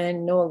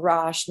judgment, no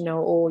rush,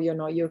 no,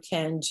 you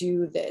can't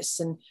do this.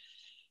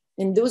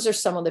 And those are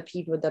some of the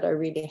people that I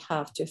really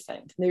have to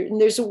thank.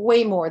 There's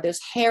way more.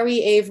 There's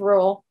Harry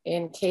Averill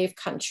in Cave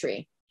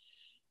Country.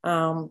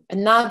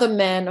 Another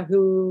man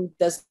who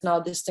does now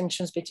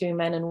distinctions between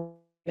men and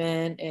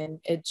women. And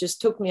it just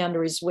took me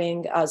under his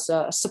wing as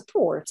a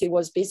support. It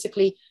was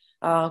basically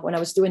when I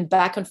was doing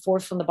back and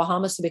forth from the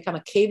Bahamas to become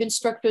a cave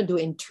instructor and do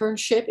an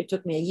internship. It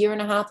took me a year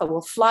and a half. I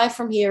will fly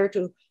from here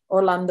to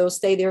Orlando,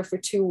 stay there for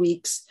 2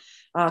 weeks,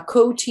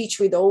 co-teach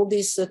with all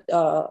these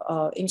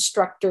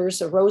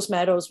instructors. Rose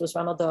Meadows was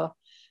one of the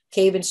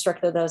cave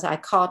instructors that I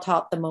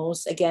taught the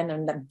most. Again,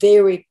 and a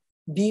very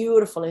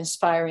beautiful,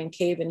 inspiring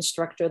cave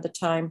instructor at the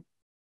time.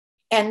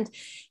 And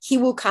he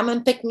will come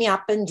and pick me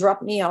up and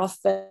drop me off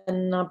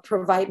and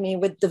provide me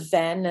with the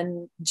van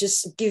and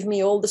just give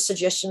me all the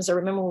suggestions. I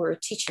remember we were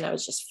teaching, I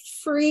was just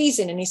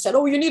freezing. And he said,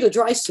 oh, you need a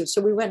dry suit.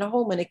 So we went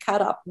home and he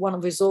cut up one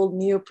of his old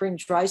neoprene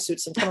dry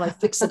suits and kind of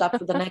like fix it up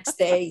for the next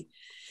day.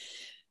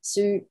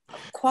 So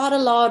quite a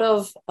lot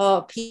of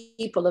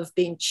people have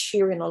been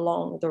cheering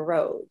along the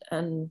road,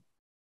 and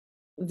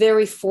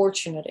very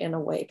fortunate in a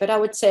way. But I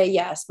would say,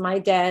 yes, my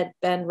dad,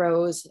 Ben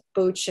Rose,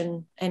 Butch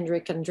and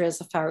Hendrik and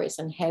Andresa Faris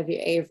and Harry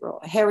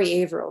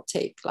Averill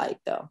take like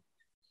the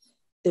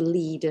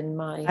lead in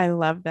my. I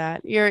love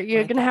that. You're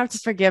going to have to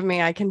forgive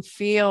me. I can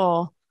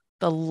feel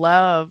the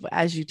love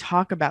as you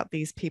talk about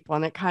these people,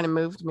 and it kind of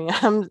moved me.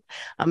 I'm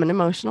an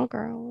emotional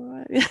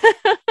girl.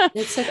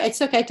 It's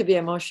okay to be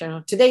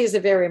emotional. Today is a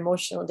very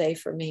emotional day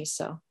for me.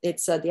 So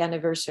it's the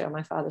anniversary of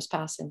my father's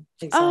passing.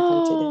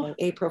 Exactly today,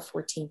 April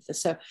 14th.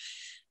 So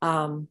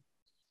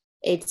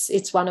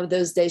it's one of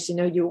those days,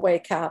 you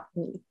wake up,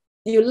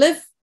 you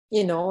live,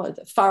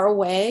 far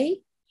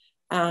away,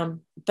 but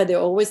they're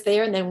always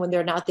there. And then when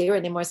they're not there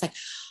anymore, it's like,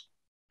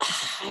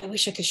 I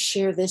wish I could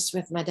share this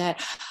with my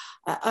dad.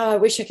 I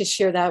wish I could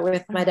share that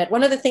with my dad.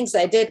 One of the things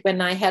I did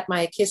when I had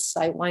my Kiss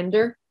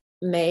Sidewinder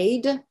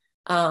made,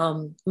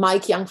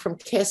 Mike Young from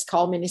Kiss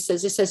called me and he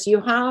says,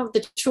 you have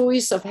the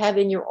choice of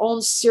having your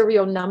own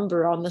serial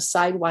number on the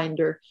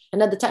Sidewinder.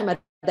 And at the time, my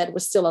dad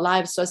was still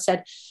alive. So I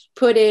said,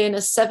 put in a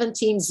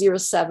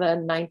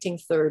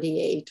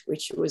 1707-1938,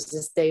 which was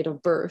his date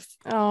of birth.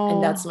 Oh.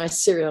 And that's my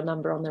serial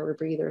number on the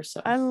rebreather.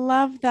 So I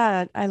love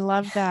that. I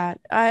love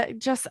that. I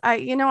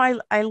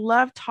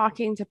love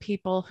talking to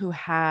people who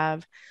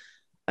have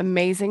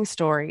amazing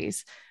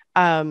stories.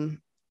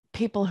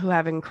 People who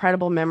have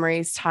incredible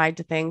memories tied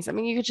to things. I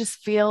mean, you could just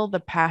feel the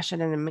passion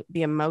and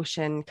the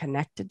emotion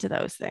connected to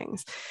those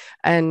things.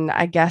 And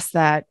I guess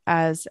that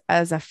as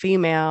a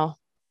female,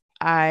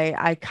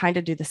 I kind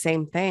of do the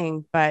same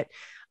thing, but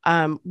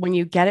when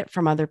you get it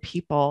from other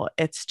people,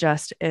 it's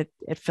just, it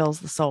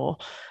fills the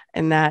soul.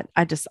 And that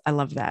I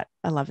love that.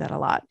 I love that a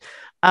lot.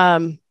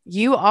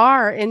 You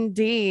are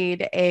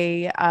indeed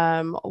a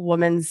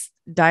Women's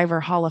Diver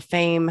Hall of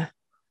Fame.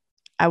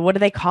 What do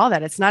they call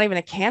that? It's not even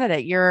a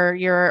candidate.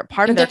 You're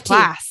part of their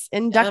class.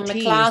 Inductee. I'm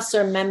a class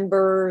or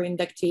member,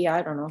 inductee.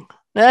 I don't know.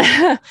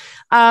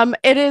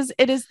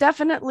 It is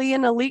definitely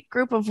an elite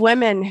group of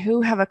women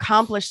who have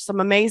accomplished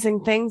some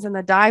amazing things in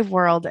the dive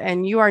world,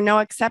 and you are no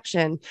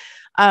exception.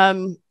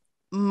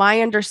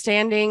 My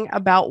understanding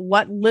about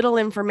what little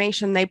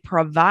information they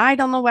provide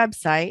on the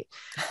website,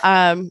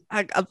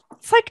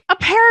 it's like a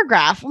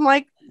paragraph. I'm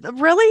like,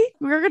 really?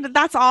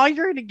 That's all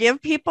you're going to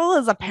give people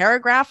is a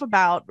paragraph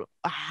about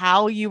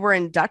how you were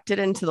inducted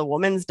into the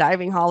Women's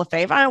Diving Hall of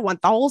Fame? I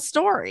want the whole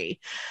story.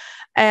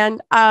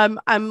 And I'm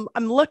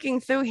looking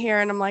through here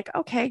and I'm like,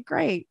 okay,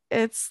 great.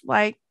 It's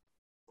like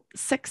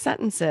 6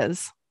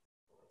 sentences.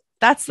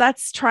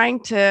 That's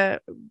trying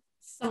to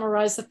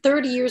summarize the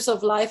 30 years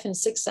of life in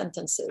 6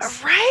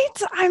 sentences. Right.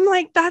 I'm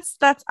like,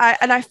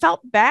 I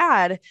felt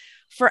bad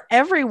for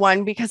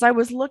everyone because I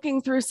was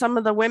looking through some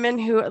of the women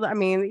who, I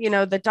mean,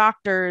 the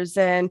doctors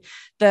and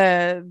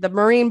the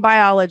marine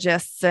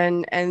biologists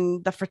and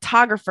the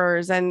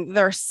photographers, and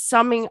they're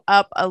summing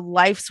up a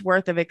life's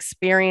worth of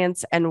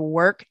experience and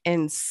work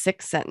in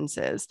 6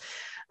 sentences.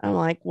 I'm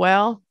like,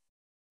 well,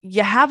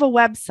 you have a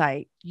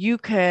website. You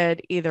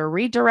could either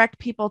redirect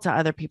people to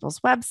other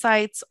people's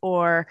websites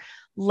or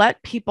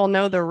let people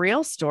know the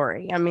real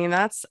story. I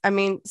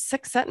mean,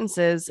 6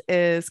 sentences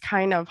is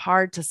kind of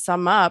hard to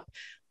sum up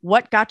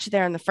what got you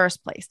there in the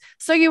first place.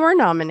 So you were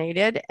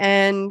nominated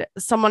and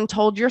someone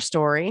told your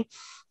story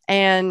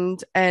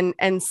and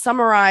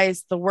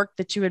summarized the work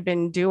that you had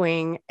been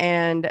doing.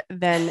 And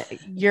then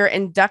you're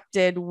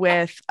inducted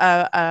with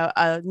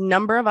a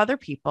number of other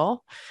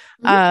people.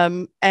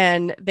 And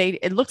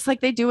it looks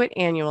like they do it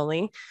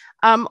annually.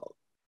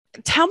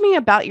 Tell me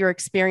about your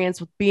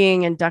experience with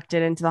being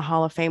inducted into the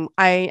Hall of Fame.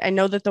 I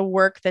know that the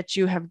work that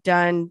you have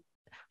done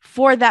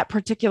for that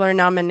particular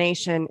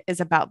nomination is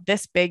about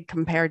this big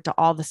compared to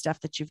all the stuff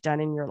that you've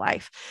done in your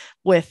life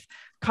with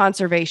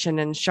conservation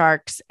and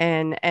sharks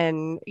and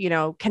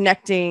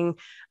connecting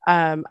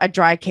a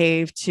dry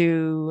cave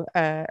to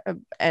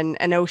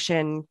an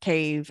ocean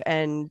cave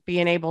and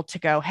being able to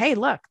go, hey,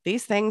 look,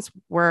 these things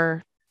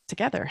were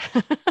together.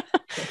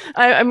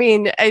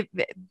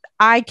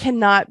 I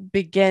cannot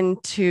begin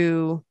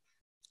to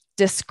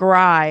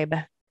describe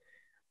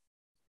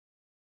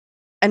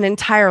an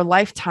entire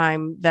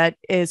lifetime that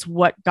is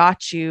what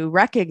got you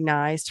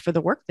recognized for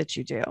the work that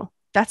you do.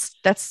 That's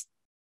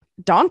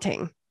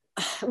daunting.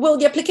 Well,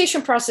 the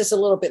application process is a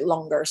little bit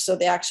longer. So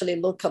they actually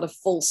look at a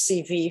full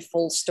CV,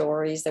 full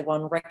stories. They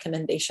want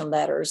recommendation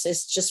letters.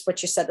 It's just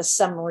what you said, the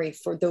summary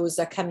for those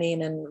that come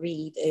in and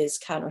read is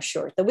kind of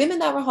short. The Women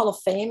Diver Hall of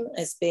Fame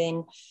has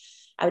been,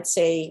 I would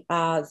say,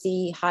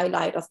 the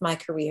highlight of my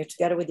career,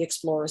 together with the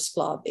Explorers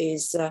Club.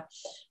 Is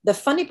the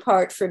funny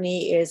part for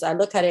me is I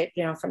look at it,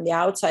 from the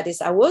outside,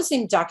 is I was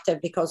inducted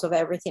because of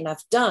everything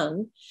I've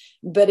done,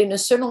 but in a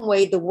certain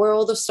way, the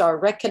world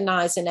started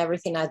recognizing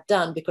everything I've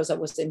done because I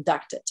was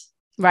inducted.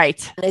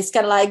 Right. And it's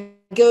kind of like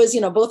goes,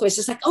 both ways.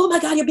 It's like, oh my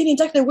God, you're being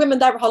inducted in Women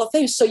Diver Hall of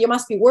Fame, so you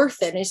must be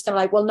worth it. And it's kind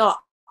of like, well, no,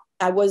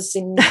 I was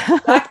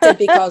inducted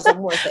because I'm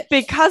worth it.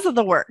 Because of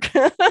the work.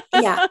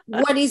 Yeah.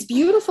 What is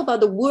beautiful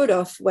about the Wood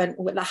Off, when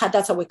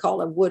that's how we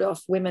call it, Wood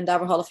Off, Women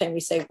Diver Hall of Fame, we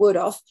say Wood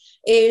Off,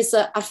 is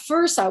at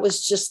first I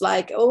was just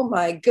like, oh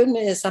my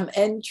goodness, I'm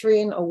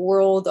entering a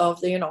world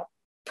of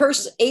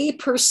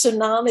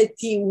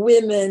personality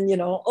women,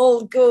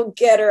 oh,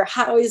 go-getter.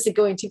 How is it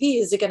going to be?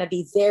 Is it going to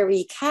be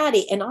very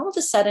catty? And all of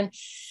a sudden,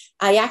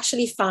 I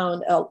actually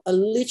found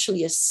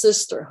literally a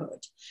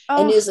sisterhood.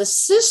 Oh. And there's a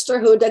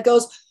sisterhood that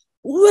goes,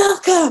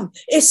 welcome.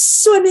 It's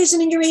so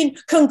amazing you're in.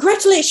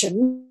 Congratulations.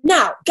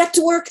 Now get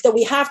to work, that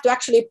we have to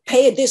actually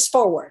pay this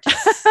forward.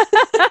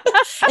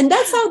 And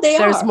that's how they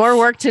There's more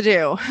work to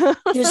do.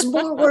 There's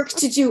more work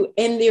to do.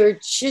 And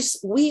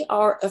we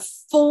are a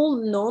full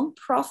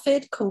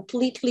nonprofit,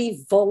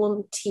 completely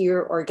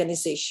volunteer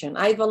organization.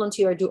 I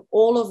volunteer, I do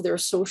all of their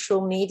social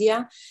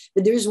media,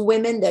 but there's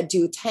women that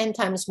do 10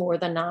 times more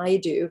than I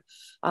do.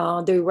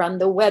 They run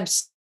the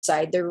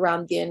website. They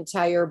run the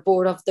entire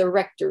board of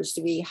directors.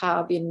 We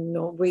have,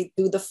 we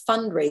do the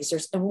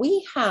fundraisers, and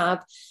we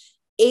have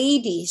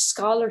 80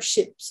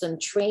 scholarships and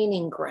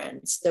training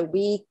grants that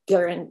we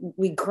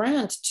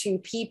grant to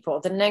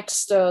people. The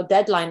next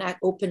deadline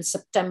opens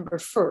September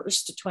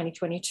 1st,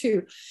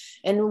 2022.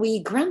 And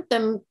we grant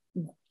them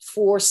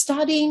for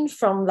studying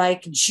from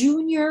like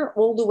junior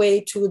all the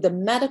way to the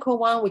medical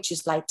one, which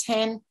is like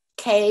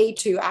 10K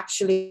to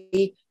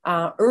actually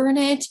earn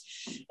it.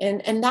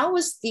 And that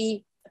was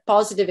the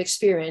positive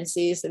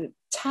experiences, and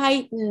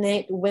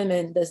tight-knit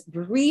women that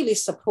really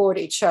support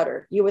each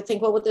other. You would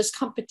think, well, there's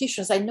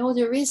competitions. I know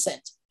there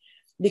isn't,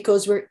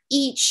 because we're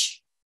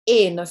each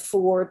in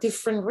for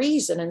different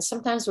reasons, and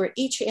sometimes we're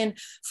each in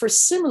for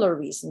similar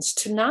reasons.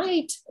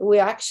 Tonight, I'm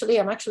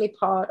actually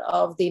part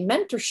of the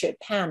mentorship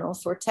panel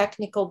for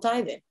technical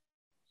diving,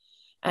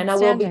 and I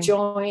will be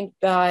joined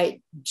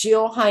by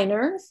Jill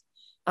Heiner,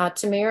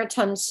 Tamara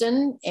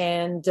Thompson,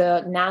 and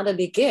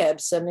Natalie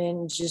Gibbs. I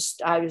mean,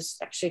 I was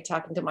actually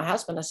talking to my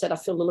husband. I said, I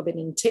feel a little bit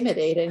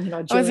intimidated.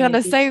 I was going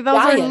to say, those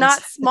are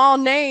not small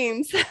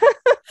names.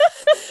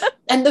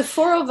 And the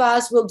four of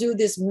us will do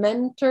this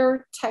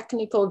mentor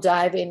technical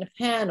diving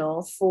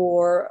panel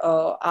for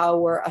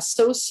our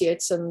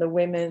associates and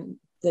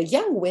the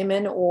young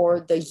women or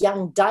the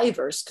young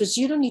divers, because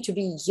you don't need to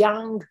be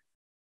young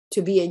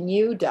to be a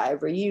new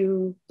diver.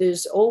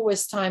 There's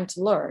always time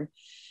to learn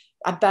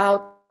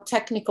about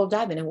technical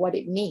diving and what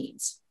it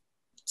means.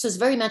 So it's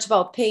very much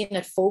about paying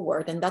it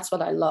forward, and that's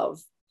what I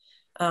love.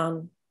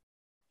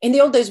 In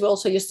the old days, we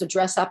also used to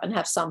dress up and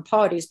have some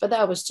parties, but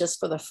that was just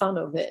for the fun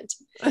of it.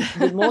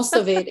 But most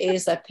of it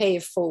is a pay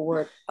it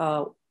forward,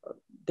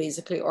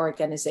 basically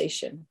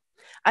organization.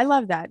 I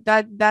love that.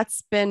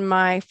 That's been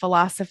my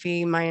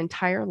philosophy my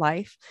entire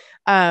life.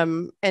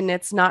 And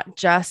it's not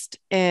just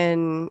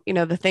in,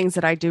 the things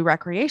that I do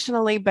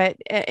recreationally, but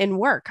in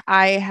work.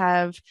 I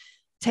have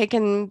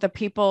taken the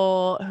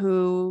people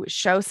who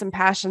show some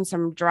passion,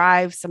 some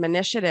drive, some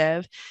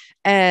initiative,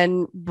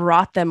 and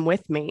brought them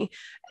with me.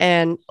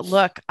 And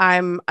look,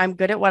 I'm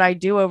good at what I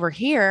do over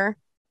here.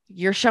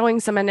 You're showing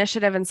some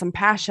initiative and some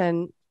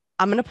passion.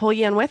 I'm going to pull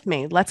you in with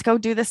me. Let's go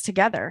do this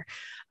together.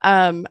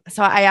 So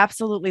I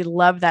absolutely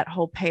love that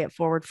whole pay it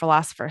forward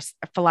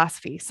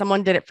philosophy.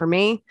 Someone did it for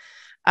me.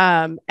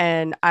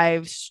 And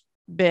I've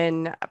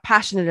been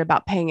passionate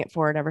about paying it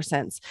forward ever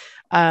since.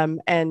 And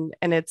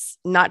it's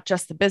not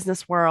just the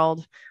business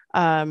world.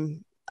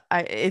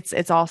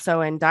 It's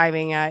also in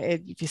diving.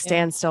 If you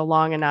stand still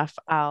long enough,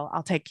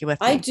 I'll take you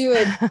with me. I do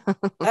it.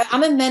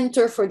 I'm a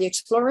mentor for the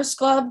Explorers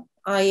Club.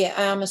 I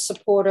am a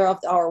supporter of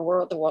our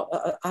World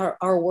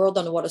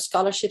on the Water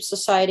Scholarship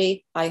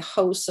Society. I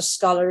host the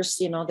scholars.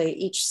 They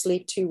each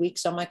sleep 2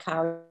 weeks on my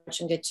couch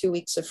and get 2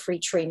 weeks of free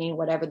training,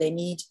 whatever they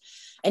need.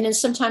 And then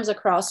sometimes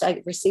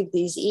I receive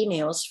these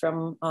emails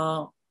from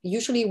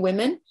usually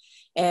women,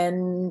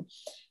 and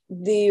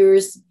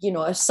there's,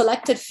 a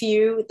selected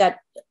few that,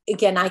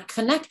 again, I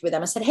connect with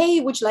them. I said, hey,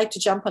 would you like to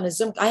jump on a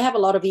Zoom? I have a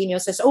lot of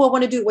emails that say, oh, I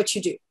want to do what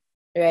you do.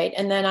 Right.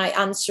 And then I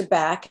answer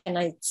back and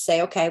I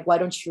say, okay, why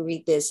don't you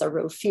read this? I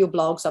wrote a few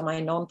blogs on my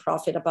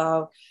nonprofit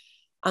about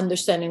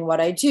understanding what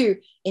I do.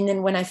 And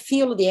then when I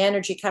feel the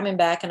energy coming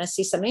back and I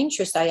see some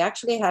interest, I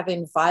actually have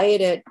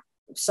invited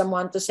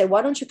someone to say,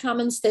 why don't you come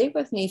and stay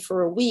with me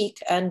for a week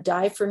and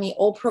dive for me,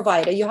 all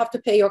provided. You have to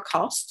pay your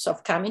costs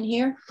of coming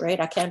here,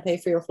 right? I can't pay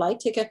for your flight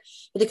ticket,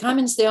 but they come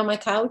and stay on my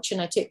couch and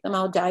I take them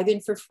out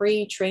diving for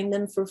free, train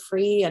them for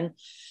free. And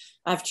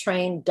I've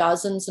trained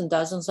dozens and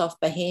dozens of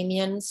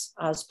Bahamians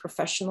as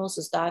professionals,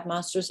 as dive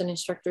masters and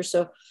instructors.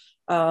 So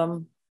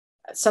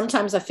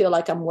sometimes I feel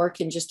like I'm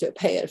working just to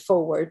pay it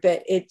forward,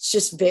 but it's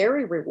just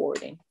very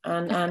rewarding.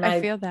 And I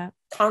feel that.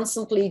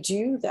 Constantly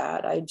do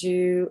that. I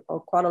do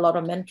quite a lot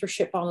of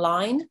mentorship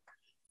online.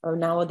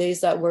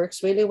 Nowadays that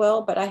works really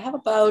well, but I have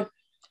about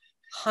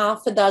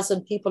half a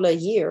dozen people a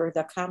year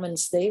that come and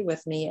stay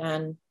with me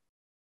and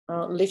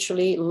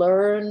literally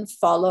learn,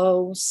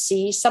 follow,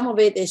 see. Some of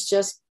it is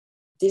just,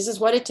 this is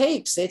what it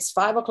takes. It's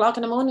 5 o'clock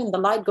in the morning. The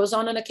light goes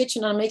on in the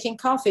kitchen. I'm making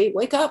coffee.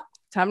 Wake up.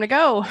 Time to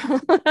go.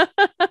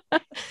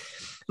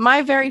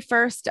 My very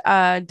first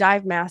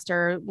dive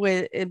master,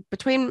 with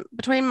between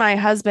my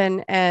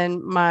husband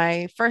and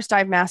my first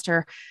dive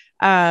master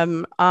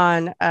on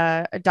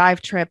a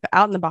dive trip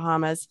out in the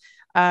Bahamas,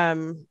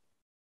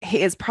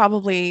 he is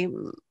probably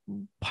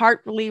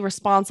partly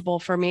responsible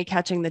for me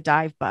catching the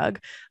dive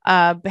bug.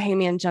 A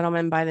Bahamian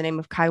gentleman by the name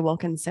of Kai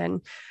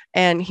Wilkinson.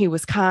 And he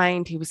was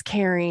kind, he was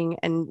caring,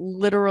 and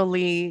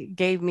literally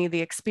gave me the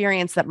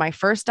experience that my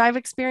first dive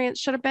experience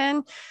should have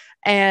been.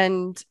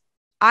 And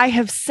I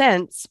have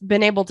since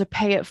been able to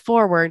pay it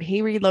forward.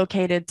 He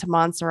relocated to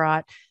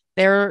Montserrat.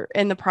 They're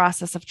in the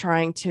process of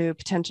trying to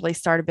potentially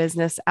start a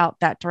business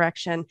out that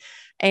direction.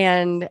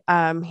 And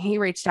he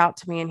reached out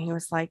to me and he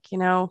was like,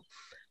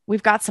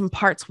 we've got some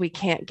parts we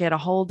can't get a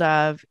hold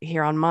of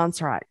here on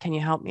Montserrat. Can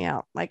you help me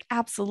out? Like,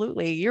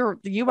 absolutely.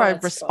 You are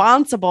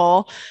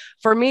responsible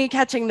for me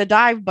catching the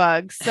dive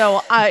bug.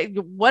 So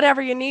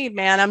whatever you need,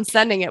 man, I'm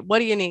sending it. What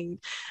do you need?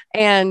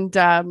 And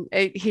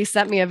he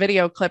sent me a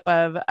video clip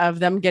of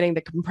them getting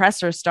the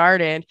compressor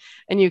started,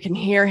 and you can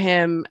hear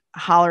him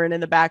hollering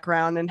in the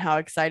background and how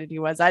excited he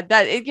was.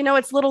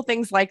 It's little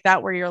things like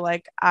that where you're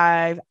like,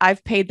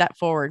 I've paid that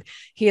forward.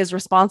 He is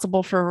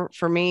responsible for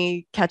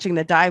me catching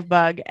the dive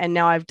bug, and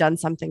now I've done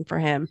something for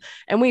him,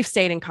 and we've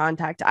stayed in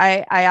contact.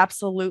 I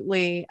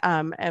absolutely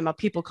am a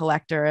people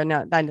collector, and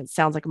that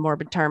sounds like a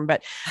morbid term,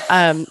 but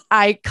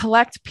I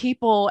collect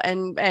people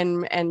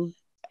and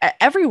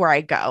everywhere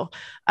I go.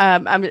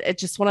 It's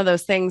just one of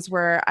those things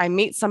where I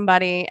meet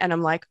somebody and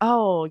I'm like,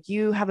 oh,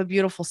 you have a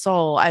beautiful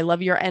soul. I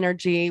love your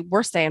energy.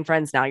 We're staying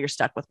friends now. You're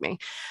stuck with me.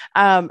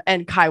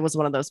 And Kai was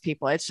one of those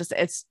people.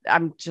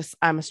 I'm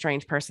a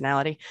strange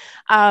personality.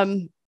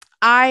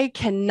 I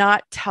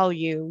cannot tell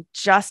you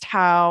just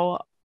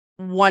how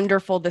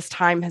wonderful this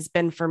time has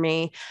been for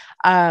me.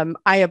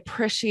 I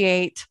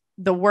appreciate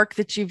the work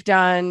that you've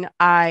done.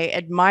 I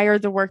admire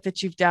the work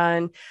that you've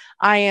done.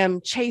 I am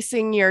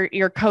chasing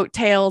your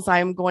coattails. I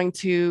am going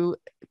to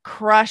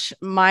crush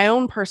my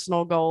own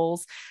personal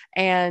goals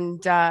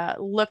and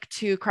look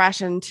to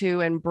crash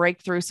into and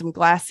break through some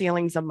glass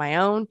ceilings of my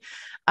own.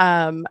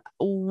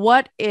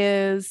 What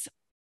is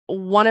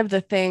one of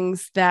the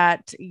things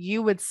that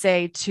you would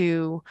say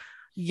to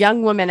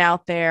young women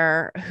out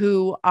there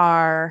who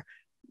are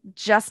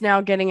just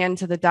now getting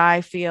into the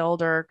dive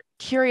field or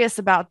curious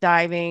about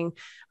diving,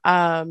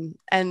 and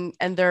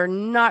they're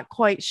not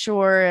quite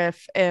sure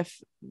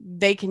if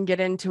they can get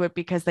into it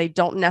because they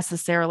don't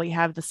necessarily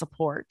have the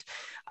support?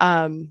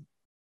 I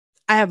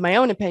have my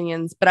own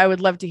opinions, but I would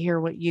love to hear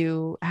what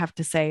you have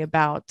to say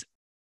about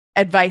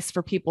advice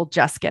for people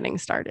just getting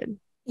started.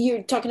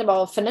 You're talking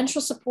about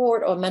financial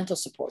support or mental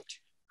support?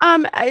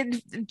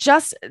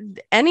 Just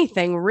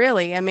anything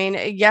really. I mean,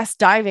 yes,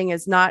 diving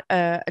is not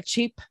a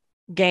cheap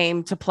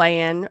game to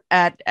play in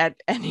at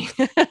any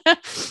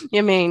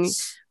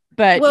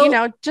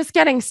but just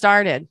getting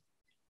started.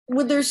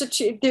 Well, there's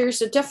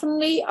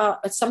definitely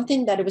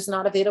something that it was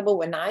not available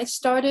when I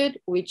started,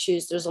 which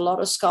is there's a lot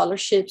of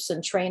scholarships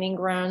and training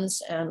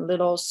grants and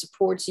little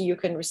supports you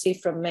can receive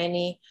from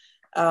many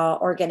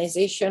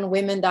organization.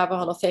 Women Diver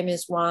Hall of Fame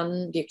is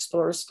one. The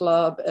Explorers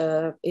Club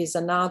is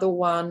another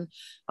one.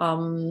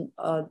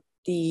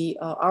 The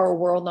Our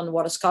World on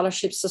Water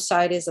Scholarship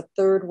Society is a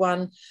third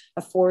one.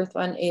 A fourth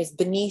one is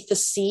Beneath the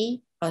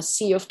Sea, a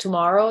Sea of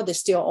Tomorrow. They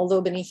still,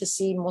 although Beneath the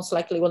Sea most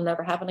likely will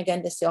never happen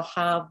again, they still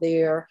have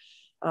their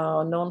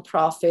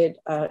nonprofit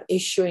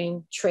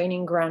issuing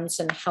training grants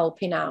and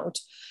helping out.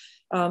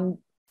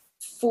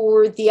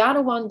 For the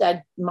other one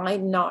that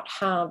might not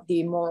have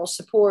the moral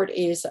support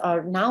is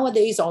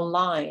nowadays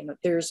online,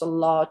 there's a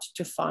lot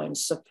to find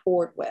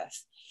support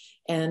with.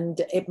 And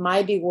it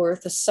might be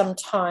worth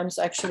sometimes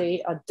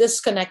actually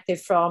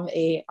disconnected from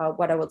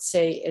what I would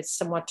say it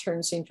somewhat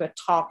turns into a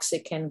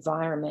toxic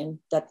environment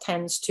that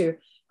tends to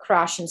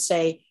crash and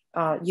say,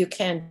 you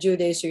can't do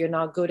this or you're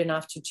not good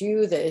enough to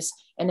do this,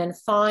 and then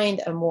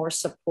find a more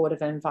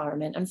supportive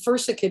environment. And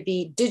first it could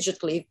be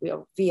digitally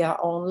via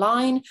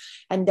online,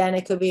 and then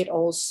it could be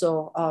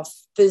also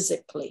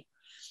physically.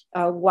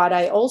 What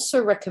I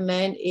also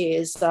recommend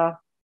is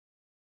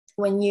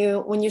when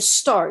you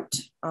start,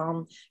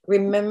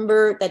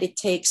 remember that it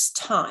takes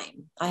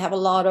time. I have a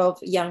lot of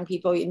young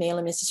people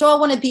emailing me, so I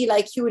want to be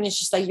like you, and it's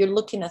just like you're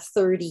looking at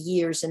 30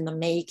 years in the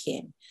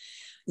making.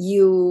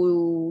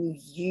 You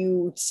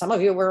some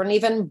of you weren't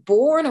even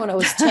born when I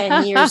was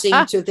 10 years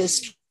into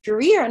this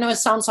career. I know it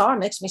sounds hard,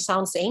 makes me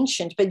sound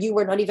ancient, but you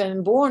were not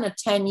even born at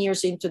 10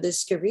 years into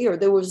this career.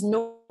 There was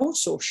no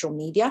social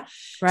media.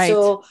 Right.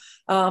 So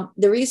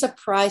there is a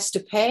price to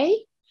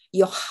pay.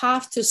 You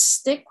have to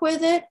stick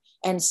with it.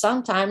 And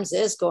sometimes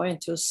it's going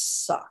to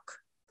suck.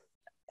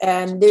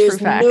 And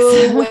there's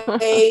no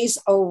ways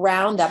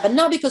around that. But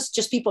not because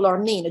just people are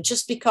mean,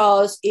 just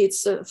because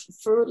it's a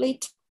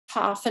fairly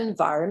tough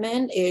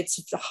environment.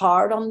 It's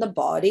hard on the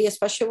body,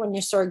 especially when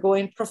you start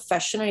going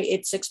professionally.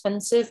 It's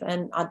expensive,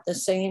 and at the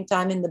same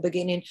time, in the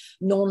beginning,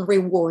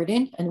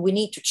 non-rewarding. And we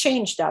need to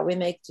change that. We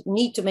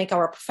need to make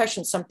our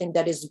profession something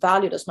that is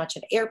valued as much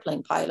as an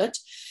airplane pilot.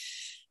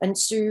 And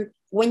so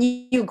when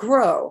you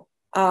grow,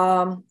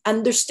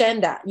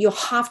 understand that you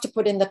have to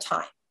put in the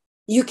time.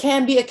 You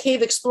can't be a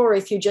cave explorer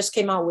if you just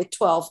came out with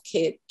 12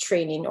 cave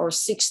training or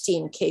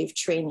 16 cave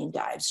training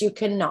dives. You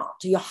cannot.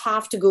 You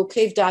have to go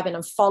cave diving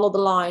and follow the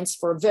lines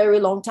for a very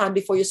long time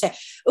before you say,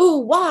 oh,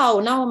 wow,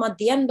 now I'm at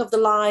the end of the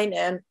line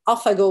and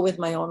off I go with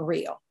my own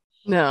reel.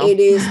 No.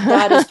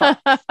 That is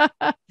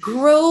fun.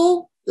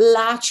 Grow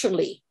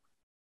laterally.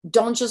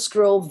 Don't just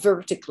grow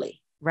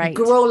vertically. Right.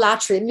 Grow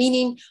laterally,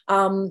 meaning,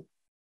 and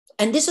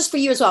this is for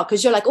you as well,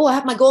 because you're like, oh, I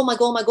have my goal.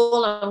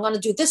 And I'm going to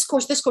do this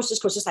course.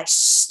 It's like,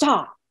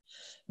 stop.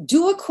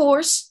 Do a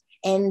course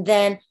and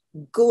then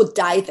go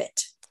dive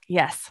it.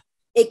 Yes.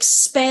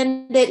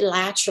 Expand it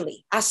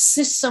laterally.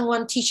 Assist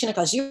someone teaching a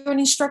class. You're an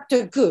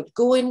instructor, good.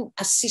 Go and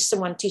assist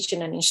someone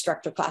teaching an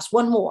instructor class.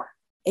 One more.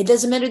 It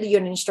doesn't matter that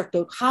you're an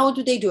instructor. How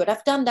do they do it?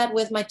 I've done that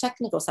with my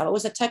technical stuff. I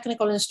was a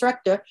technical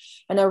instructor,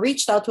 and I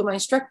reached out to my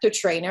instructor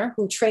trainer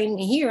who trained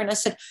me here. And I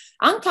said,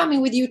 I'm coming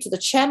with you to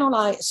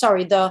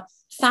the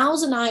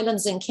Thousand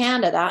Islands in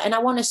Canada. And I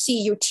want to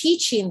see you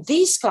teaching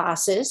these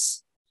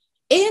classes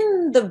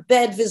in the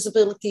bed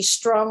visibility,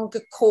 strong,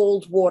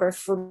 cold water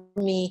for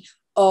me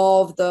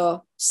of the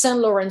St.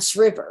 Lawrence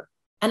River.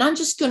 And I'm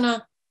just going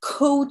to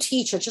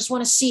co-teach. I just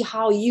want to see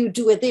how you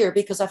do it there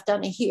because I've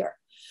done it here.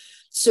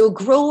 So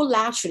grow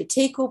laterally,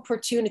 take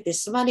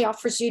opportunities. Somebody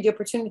offers you the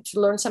opportunity to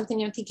learn something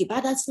you're thinking,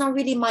 but that's not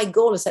really my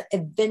goal, is that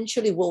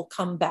eventually will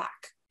come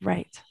back.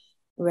 Right.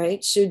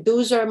 Right. So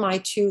those are my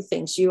two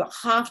things. You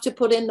have to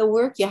put in the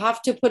work. You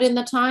have to put in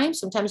the time.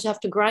 Sometimes you have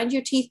to grind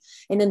your teeth,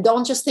 and then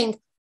don't just think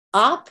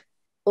up.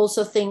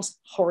 Also things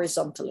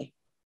horizontally.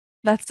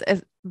 That's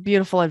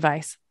beautiful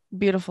advice.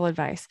 Beautiful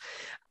advice.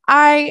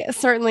 I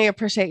certainly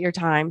appreciate your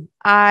time.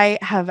 I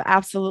have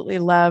absolutely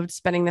loved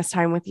spending this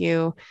time with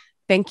you.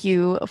 Thank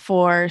you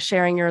for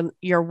sharing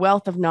your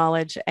wealth of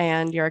knowledge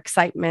and your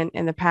excitement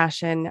and the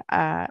passion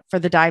for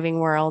the diving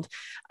world.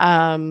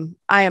 I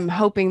am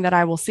hoping that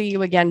I will see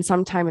you again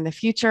sometime in the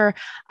future.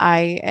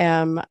 I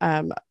am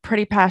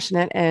pretty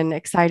passionate and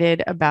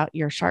excited about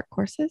your shark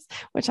courses,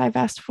 which I've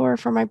asked for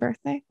my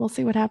birthday. We'll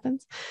see what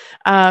happens.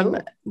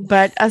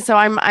 So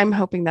I'm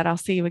hoping that I'll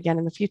see you again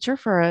in the future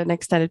for an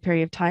extended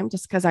period of time,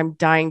 just because I'm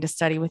dying to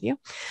study with you.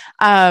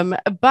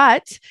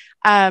 But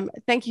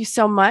thank you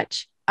so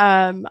much.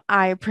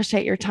 I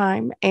appreciate your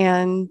time,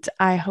 and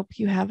I hope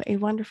you have a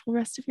wonderful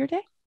rest of your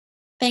day.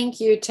 Thank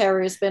you,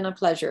 Terry. It's been a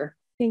pleasure.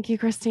 Thank you,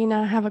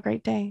 Cristina. Have a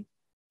great day.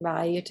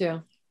 Bye. You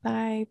too.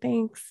 Bye.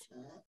 Thanks.